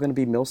love is still going to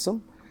be Milsim,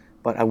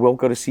 but I will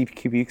go to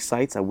CQB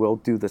sites. I will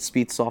do the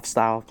speed soft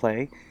style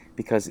play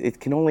because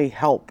it can only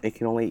help. It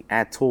can only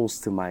add tools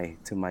to my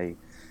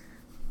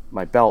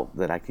belt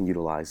that I can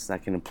utilize. I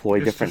can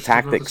employ different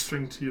tactics. Another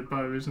string to your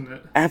bow, isn't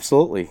it?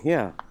 Absolutely,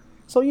 yeah.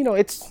 So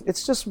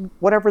it's just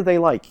whatever they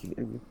like.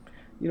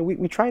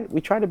 We try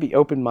to be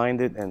open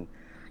minded, and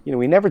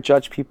we never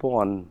judge people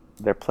on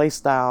their play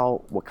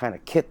style, what kind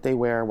of kit they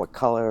wear, what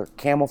color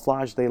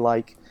camouflage they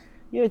like.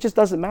 It just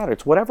doesn't matter.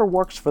 It's whatever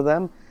works for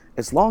them.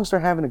 As long as they're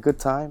having a good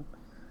time,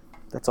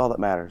 that's all that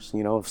matters.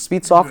 If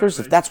speed softers,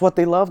 if that's what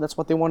they love, that's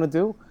what they want to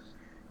do,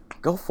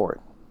 go for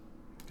it.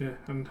 Yeah,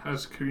 and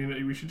as a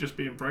community, we should just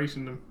be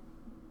embracing them.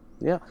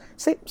 Yeah,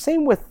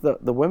 same with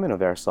the women of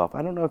Airsoft.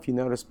 I don't know if you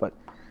noticed, but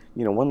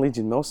One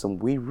Legion Milsim,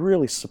 we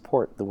really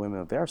support the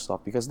women of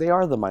Airsoft because they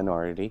are the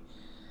minority.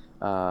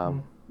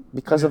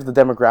 Because of the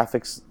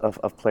demographics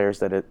of players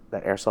that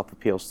Airsoft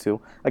appeals to.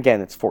 Again,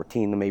 it's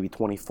 14 to maybe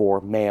 24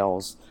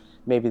 males.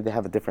 Maybe they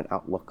have a different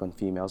outlook on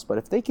females. But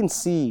if they can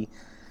see,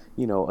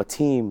 a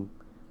team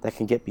that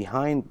can get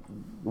behind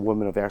the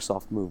Women of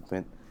Airsoft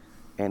movement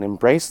and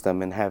embrace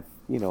them and have,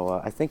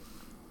 I think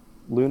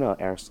Luna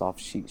Airsoft,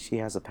 she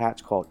has a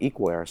patch called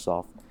Equal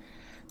Airsoft.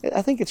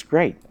 I think it's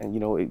great. And,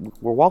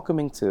 we're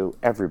welcoming to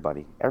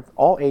everybody,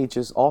 all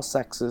ages, all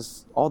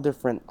sexes, all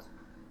different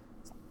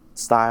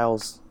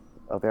styles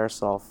of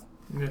Airsoft.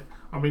 Yeah,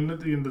 I mean, at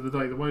the end of the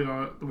day, the way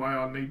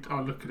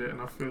I look at it,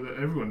 and I feel that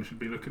everyone should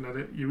be looking at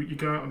it. You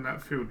go out on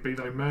that field, be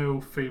they male,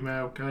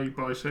 female, gay,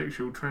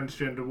 bisexual,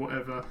 transgender,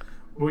 whatever.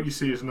 What you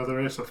see is another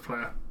Airsoft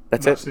player.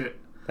 That's it.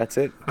 That's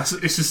it.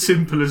 It's as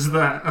simple as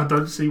that. I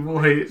don't see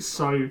why it's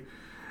so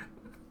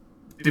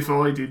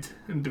divided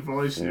and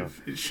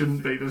divisive. Yeah. It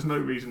shouldn't be. There's no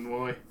reason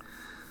why.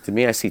 To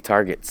me, I see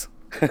targets.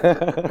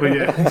 Well,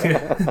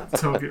 yeah,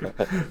 target.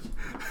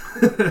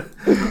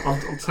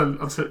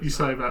 I'll tell you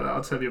say about that.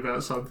 I'll tell you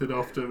about something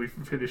after we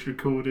finish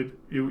recording.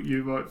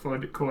 You might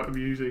find it quite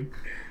amusing.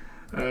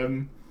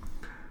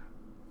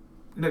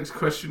 Next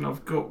question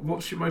I've got: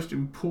 what's your most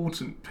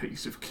important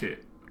piece of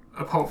kit,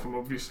 apart from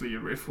obviously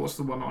your riff? What's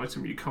the one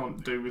item you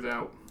can't do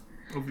without?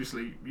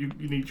 Obviously, you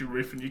need your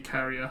riff and your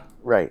carrier.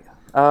 Right.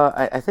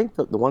 I think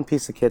the one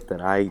piece of kit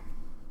that I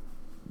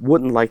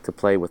wouldn't like to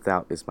play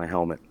without is my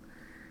helmet.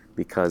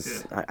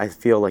 Because I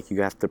feel like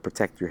you have to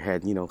protect your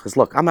head, Because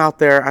look, I'm out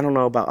there. I don't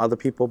know about other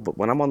people, but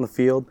when I'm on the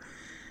field,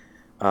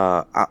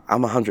 I'm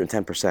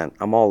 110%.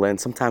 I'm all in.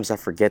 Sometimes I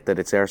forget that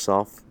it's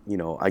Airsoft.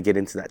 I get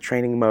into that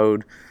training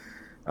mode.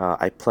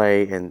 I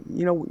play, and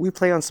we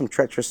play on some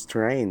treacherous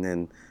terrain,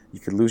 and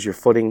you could lose your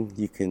footing.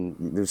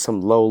 There's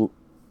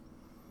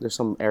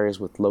some areas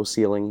with low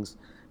ceilings,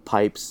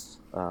 pipes.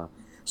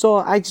 So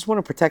I just want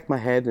to protect my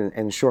head and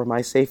ensure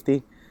my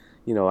safety.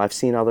 I've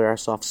seen other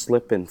Airsoft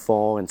slip and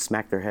fall and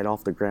smack their head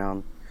off the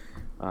ground.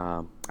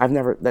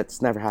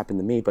 That's never happened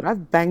to me, but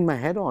I've banged my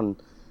head on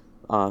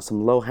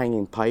some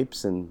low-hanging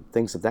pipes and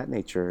things of that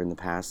nature in the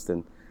past,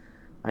 and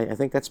I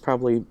think that's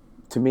probably,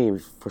 to me,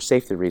 for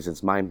safety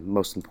reasons, my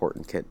most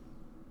important kit.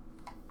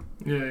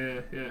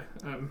 Yeah.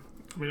 I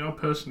mean, I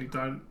personally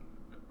don't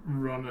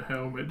run a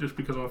helmet just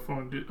because I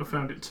found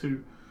it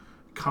too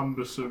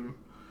cumbersome,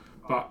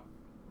 but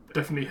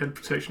definitely head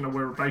protection. I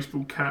wear a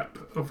baseball cap.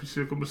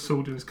 Obviously, I've got my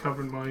swordings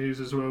covering my ears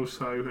as well,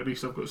 so at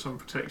least I've got some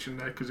protection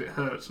there because it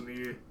hurts in the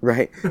ear.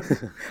 Right.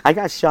 I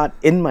got shot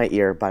in my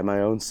ear by my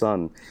own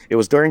son. It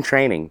was during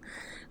training.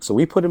 So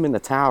we put him in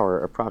the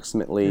tower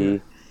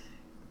approximately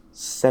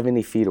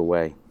 70 feet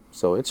away.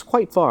 So it's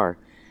quite far.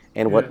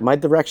 And what my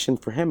direction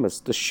for him is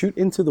to shoot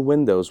into the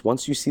windows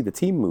once you see the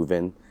team move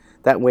in.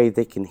 That way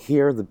they can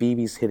hear the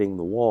BBs hitting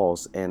the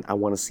walls, and I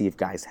want to see if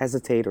guys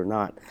hesitate or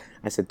not.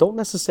 I said, don't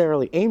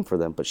necessarily aim for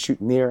them, but shoot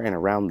near and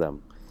around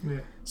them. Yeah.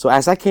 So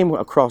as I came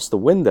across the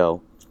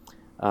window,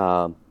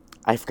 I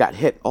got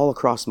hit all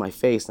across my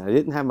face, and I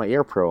didn't have my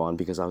Ear Pro on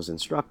because I was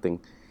instructing.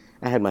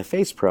 I had my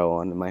Face Pro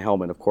on and my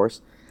helmet, of course,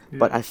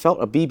 but I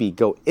felt a BB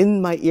go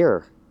in my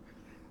ear.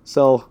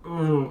 So,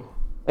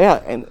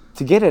 and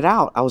to get it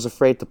out, I was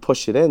afraid to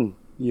push it in.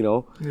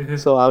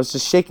 So I was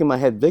just shaking my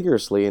head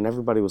vigorously, and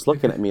everybody was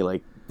looking at me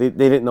like they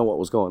didn't know what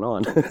was going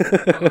on.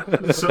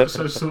 so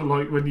sort of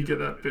like when you get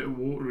that bit of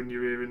water in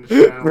your ear in the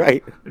shower,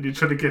 right? And you're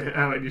trying to get it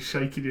out, and you're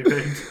shaking your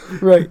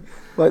head, right?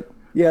 But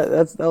yeah,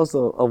 that was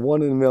a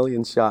 1 in a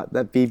million shot.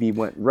 That BB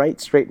went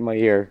right straight in my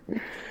ear.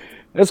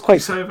 That's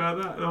quite. What do you say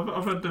about that?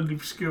 I've had an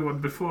obscure one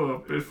before.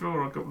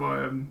 Before I got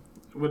my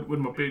when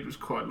my beard was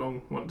quite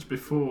long once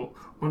before,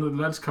 one of the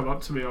lads come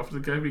up to me after the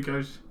game. He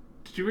goes,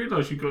 did you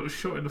realise you got a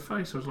shot in the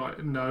face? I was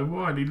like, no,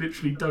 why? And he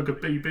literally dug a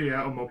BB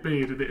out of my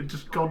beard and it had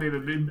just gone in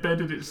and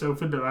embedded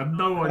itself in there. I had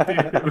no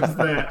idea it was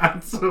there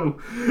at all.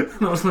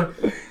 And I was like,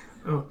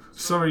 oh,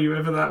 sorry,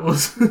 whoever that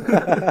was.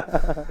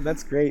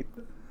 That's great.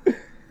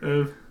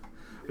 But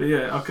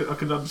yeah, I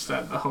could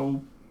understand the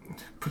whole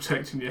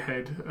protecting your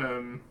head.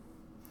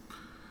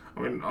 I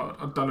mean,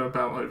 I don't know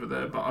about over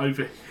there, but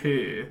over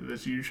here,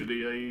 it's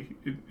usually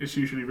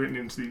written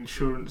into the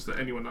insurance that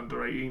anyone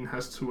under 18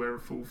 has to wear a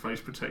full face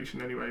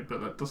protection anyway,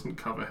 but that doesn't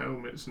cover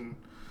helmets. And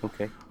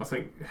Okay. I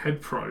think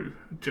Head Pro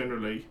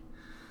generally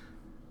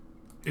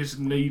is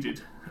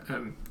needed,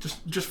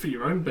 just for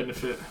your own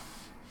benefit.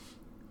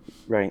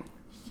 Right.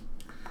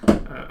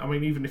 I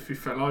mean, even if you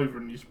fell over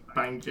and you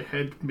banged your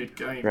head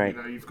mid-game, Right.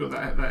 you've got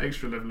that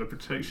extra level of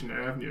protection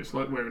there, haven't you? It's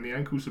like wearing the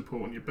ankle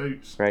support on your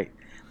boots. Right.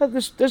 Well,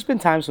 there's been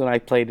times when I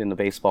played in the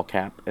baseball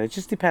cap, and it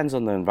just depends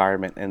on the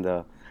environment and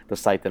the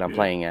site that I'm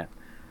playing at.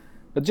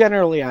 But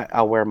generally,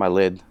 I'll wear my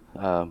lid,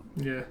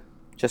 Yeah.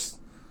 just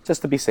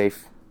to be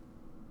safe.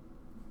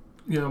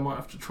 Yeah, I might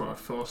have to try a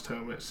fast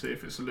helmet, see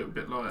if it's a little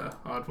bit lighter.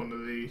 I had one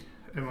of the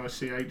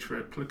MICH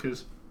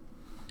replicas,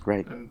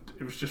 Right. and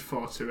it was just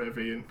far too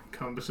heavy and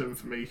cumbersome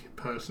for me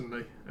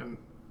personally. And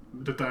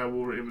the day I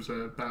wore it, it was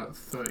about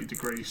 30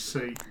 degrees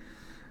C,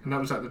 and that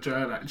was at the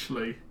jail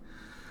actually.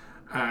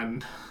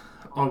 And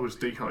I was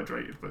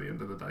dehydrated by the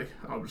end of the day.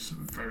 I was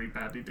very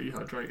badly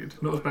dehydrated.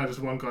 Not as bad as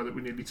one guy that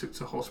we nearly took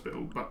to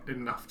hospital, but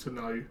enough to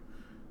know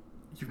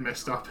you've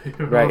messed up here.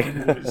 Right. I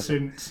haven't worn it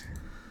since.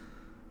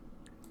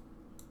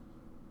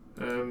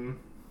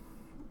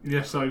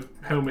 Yeah, so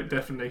helmet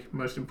definitely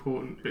most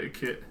important bit of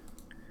kit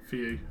for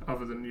you,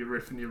 other than your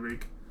riff and your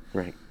rig.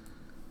 Right.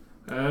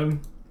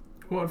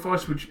 What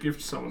advice would you give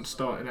to someone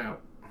starting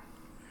out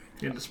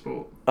in the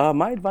sport?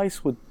 My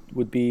advice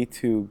would be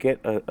to get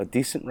a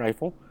decent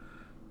rifle.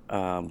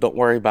 Don't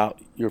worry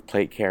about your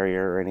plate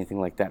carrier or anything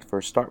like that.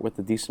 First, start with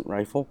a decent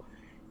rifle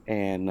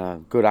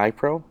and good eye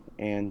pro,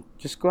 and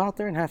just go out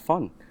there and have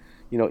fun.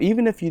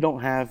 Even if you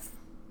don't have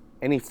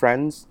any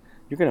friends,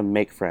 you're going to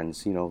make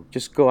friends.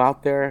 Just go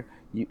out there.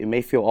 It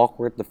may feel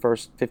awkward the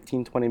first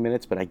 15, 20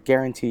 minutes, but I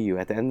guarantee you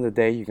at the end of the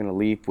day, you're going to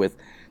leave with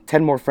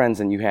 10 more friends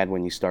than you had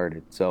when you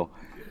started. So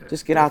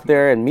just get out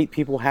there and meet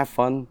people, have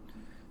fun.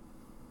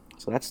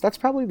 So that's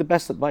probably the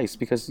best advice,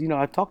 because,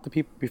 I've talked to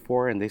people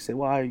before and they say,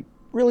 well, I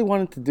really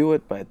wanted to do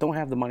it, but I don't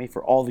have the money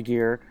for all the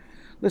gear.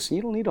 Listen,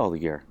 you don't need all the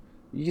gear.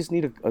 You just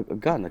need a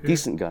gun, a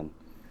decent gun.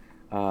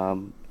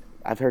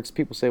 I've heard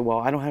people say, well,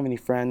 I don't have any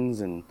friends,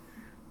 and,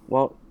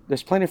 well,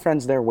 there's plenty of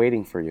friends there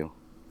waiting for you.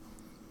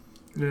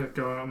 Yeah,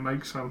 go out and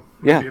make some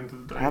at Yeah, the end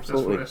of the day.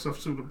 absolutely. That's what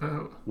that stuff's all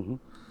about.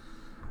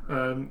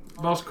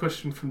 Mm-hmm. Last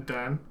question from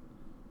Dan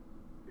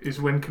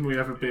is, when can we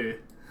have a beer?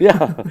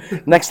 Yeah,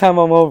 next time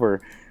I'm over.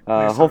 Next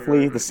time Hopefully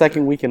you're over, the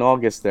second week in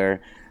August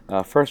there.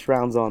 First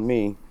round's on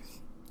me.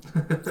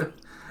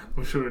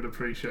 I'm sure he'd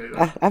appreciate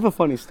that. I have a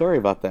funny story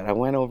about that. I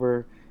went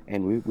over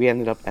and we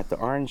ended up at the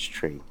Orange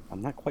Tree.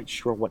 I'm not quite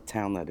sure what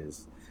town that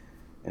is.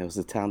 And it was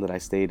the town that I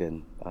stayed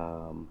in.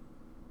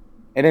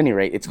 At any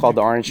rate, it's called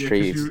the Orange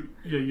Tree.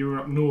 You were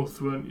up north,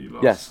 weren't you,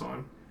 last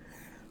time?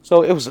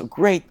 So it was a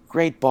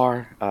great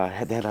bar.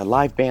 They had a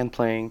live band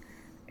playing,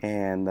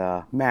 and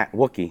Matt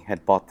Wookie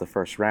had bought the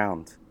first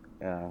round.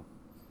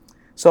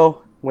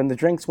 So when the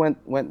drinks went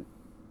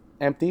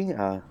empty,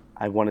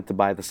 I wanted to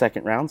buy the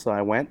second round, so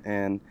I went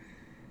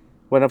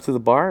up to the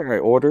bar. I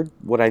ordered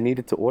what I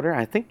needed to order.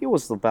 I think it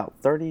was about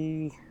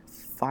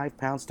 35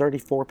 pounds,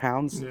 34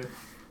 pounds. Yeah.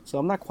 So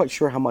I'm not quite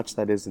sure how much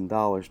that is in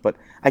dollars, but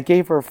I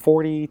gave her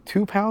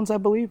 42 pounds, I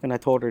believe, and I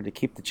told her to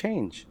keep the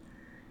change.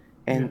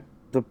 And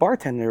the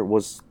bartender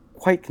was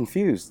quite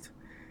confused.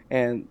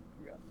 And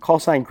call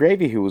sign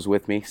Gravy, who was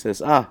with me, says,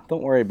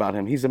 don't worry about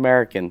him. He's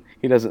American.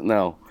 He doesn't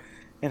know.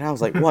 And I was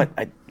like, what?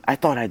 I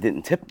thought I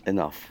didn't tip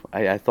enough.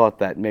 I thought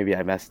that maybe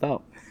I messed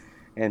up.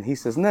 And he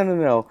says,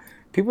 no.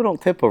 People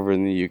don't tip over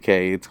in the UK.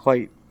 It's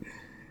quite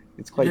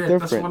different.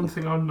 That's one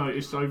thing I've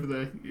noticed over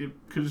there,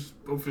 because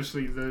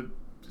obviously the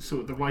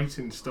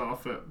waiting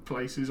staff at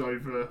places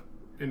over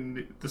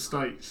in the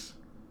States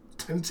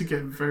tend to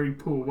get very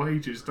poor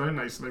wages, don't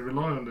they? So they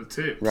rely on the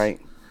tips. Right.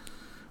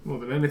 More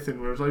than anything,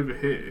 whereas over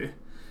here,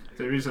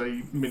 there is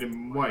a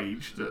minimum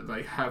wage that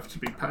they have to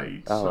be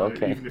paid. Oh, so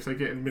okay. even if they're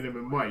getting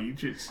minimum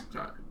wage, it's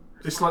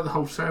like the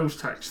whole sales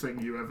tax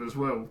thing you have as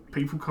well.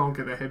 People can't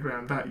get their head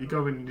around that. You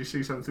go in and you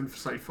see something for,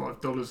 say,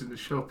 $5 in the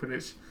shop, and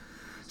it's,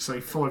 say,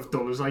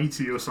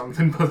 $5.80 or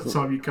something by the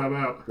time you come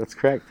out. That's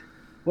correct.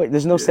 Wait,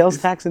 there's no sales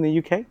tax in the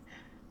UK?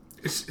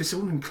 It's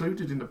all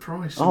included in the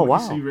price. Oh, wow.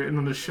 What you see written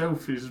on the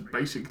shelf is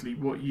basically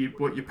what you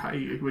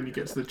pay when you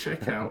get to the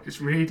checkout.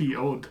 It's really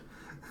odd.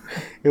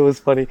 It was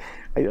funny.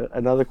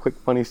 Another quick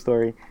funny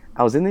story.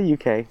 I was in the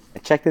UK. I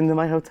checked into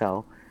my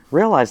hotel,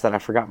 realized that I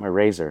forgot my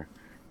razor.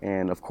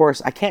 And, of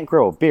course, I can't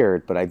grow a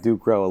beard, but I do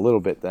grow a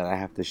little bit that I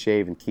have to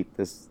shave and keep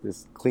this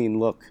clean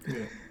look.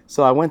 Yeah.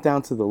 So I went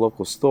down to the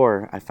local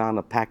store. I found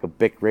a pack of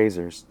Bic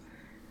razors.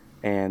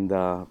 And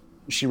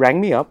she rang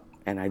me up,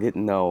 and I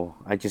didn't know.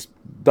 I just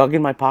dug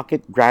in my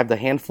pocket, grabbed a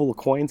handful of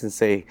coins, and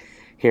say,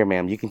 Here,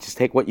 ma'am, you can just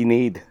take what you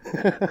need.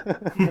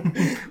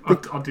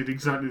 I did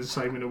exactly the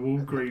same in a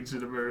Walgreens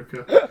in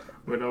America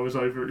when I was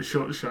over at the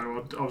SHOT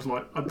Show. I was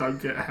like, I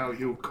don't get how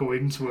your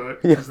coins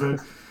work, because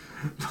they're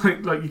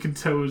like you can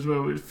tell as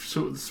well. It's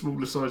sort of the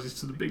smaller sizes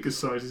to the bigger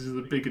sizes of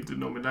the bigger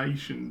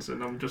denominations,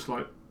 and I'm just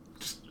like,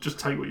 just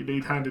take what you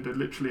need. Handed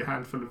literally a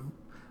handful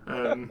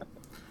of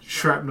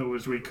shrapnel,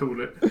 as we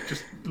call it,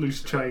 just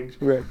loose change.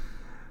 Right.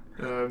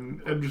 And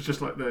it was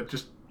just like, there,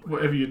 just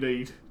whatever you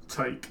need,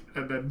 take.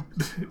 And then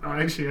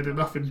I actually had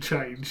enough in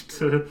change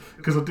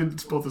because I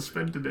didn't bother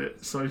spending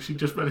it, so she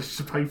just managed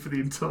to pay for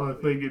the entire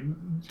thing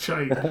in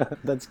change.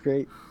 That's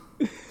great.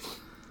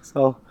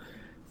 So,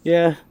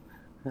 yeah,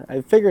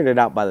 I figured it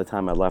out by the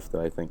time I left,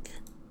 though, I think.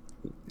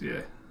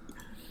 Yeah.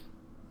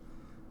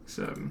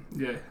 So,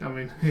 yeah, I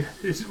mean,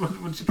 it's,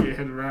 once you get your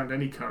head around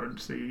any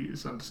currency,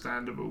 it's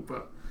understandable,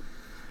 but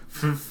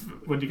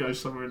when you go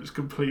somewhere and it's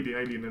completely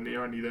alien and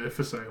you're only there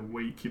for, say, a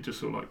week, you're just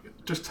sort of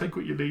like, just take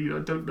what you need, I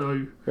don't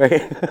know.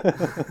 Right.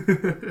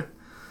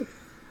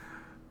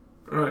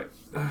 Right,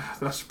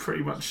 that's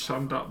pretty much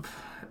summed up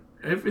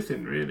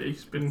everything, really.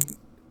 It's been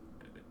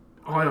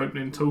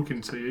eye-opening talking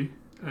to you,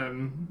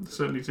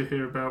 certainly to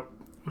hear about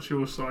what's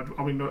your side.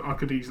 I mean, I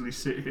could easily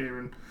sit here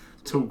and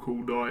talk all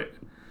night,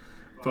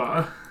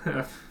 but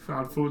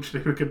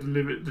unfortunately we're going to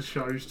limit the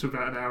shows to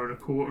about an hour and a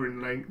quarter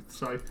in length.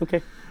 So,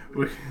 Okay.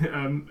 But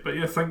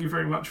yeah, thank you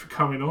very much for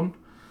coming on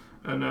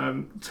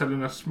and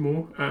telling us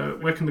more.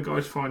 Where can the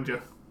guys find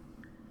you?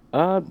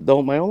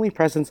 Though my only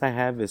presence I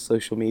have is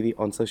social media.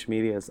 On social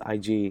media is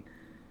IG,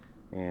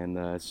 and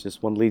it's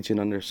just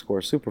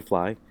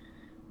onelegion_Superfly.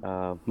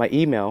 My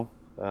email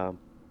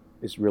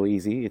is really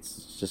easy.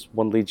 It's just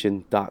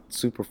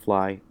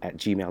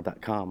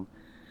onelegion.superfly@gmail.com.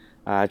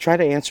 I try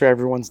to answer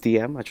everyone's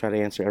DM. I try to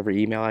answer every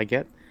email I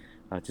get.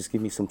 Just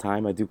give me some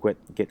time. I do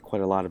get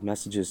quite a lot of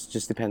messages.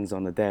 Just depends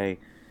on the day.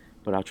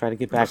 But I'll try to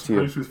get back to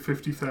you. I suppose with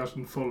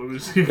 50,000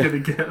 followers, you're going to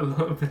get a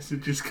lot of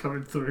messages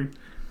coming through.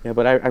 Yeah,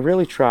 but I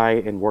really try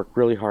and work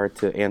really hard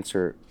to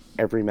answer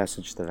every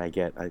message that I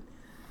get. I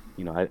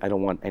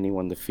don't want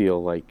anyone to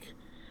feel like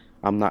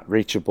I'm not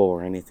reachable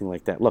or anything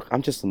like that. Look,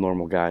 I'm just a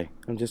normal guy.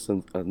 I'm just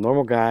a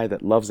normal guy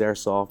that loves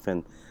airsoft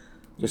and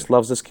just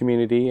loves this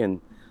community. And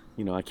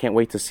I can't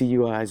wait to see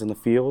you guys in the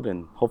field,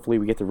 and hopefully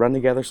we get to run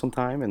together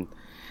sometime. And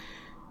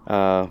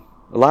a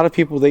lot of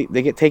people they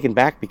get taken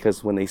back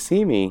because when they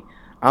see me,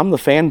 I'm the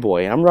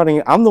fanboy.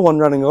 I'm the one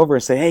running over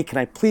and say, "Hey, can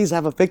I please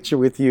have a picture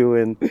with you?"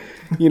 And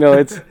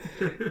it's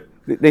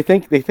they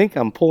think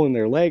I'm pulling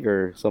their leg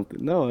or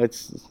something. No,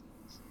 it's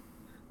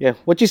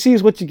what you see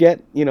is what you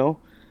get.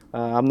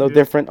 I'm no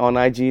different on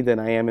IG than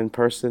I am in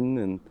person,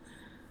 and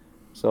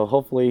so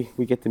hopefully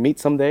we get to meet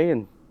someday.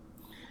 And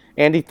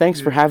Andy, thanks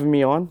for having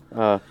me on.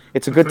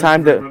 It's a good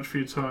time Thank you very much for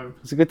your time.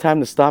 It's a good time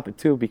to stop it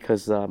too,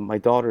 because my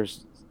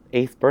daughter's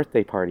 8th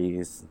birthday party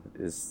is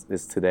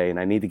today, and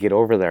I need to get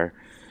over there.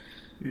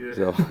 Yeah.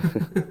 So.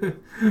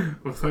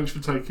 Well, thanks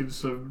for taking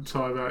some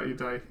time out of your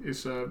day.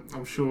 It's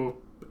I'm sure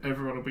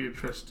everyone will be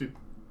interested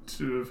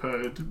to have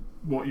heard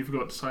what you've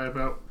got to say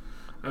about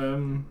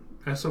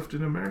airsoft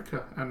in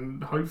America,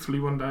 and hopefully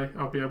one day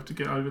I'll be able to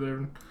get over there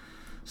and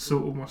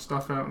sort all my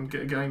stuff out and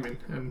get a game in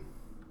and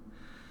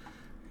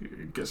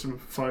get some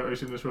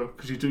photos in as well,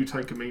 because you do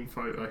take a mean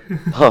photo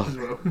as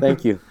well.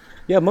 Thank you.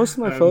 Yeah, most of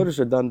my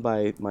photos are done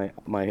by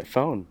my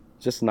phone,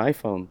 just an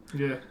iPhone.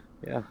 Yeah.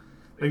 I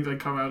think they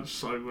come out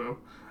so well.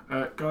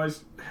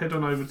 Guys, head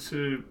on over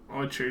to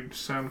iTunes,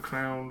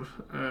 SoundCloud,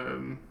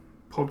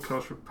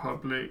 Podcast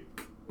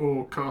Republic,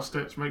 or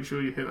Castettes. Make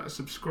sure you hit that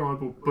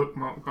subscribe or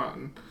bookmark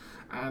button,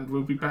 and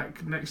we'll be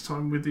back next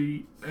time with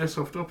the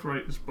Airsoft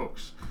Operators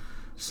box.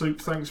 Soup,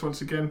 thanks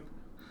once again.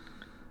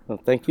 Well,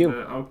 thank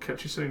you. I'll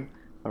catch you soon.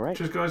 All right.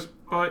 Cheers, guys.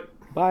 Bye.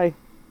 Bye.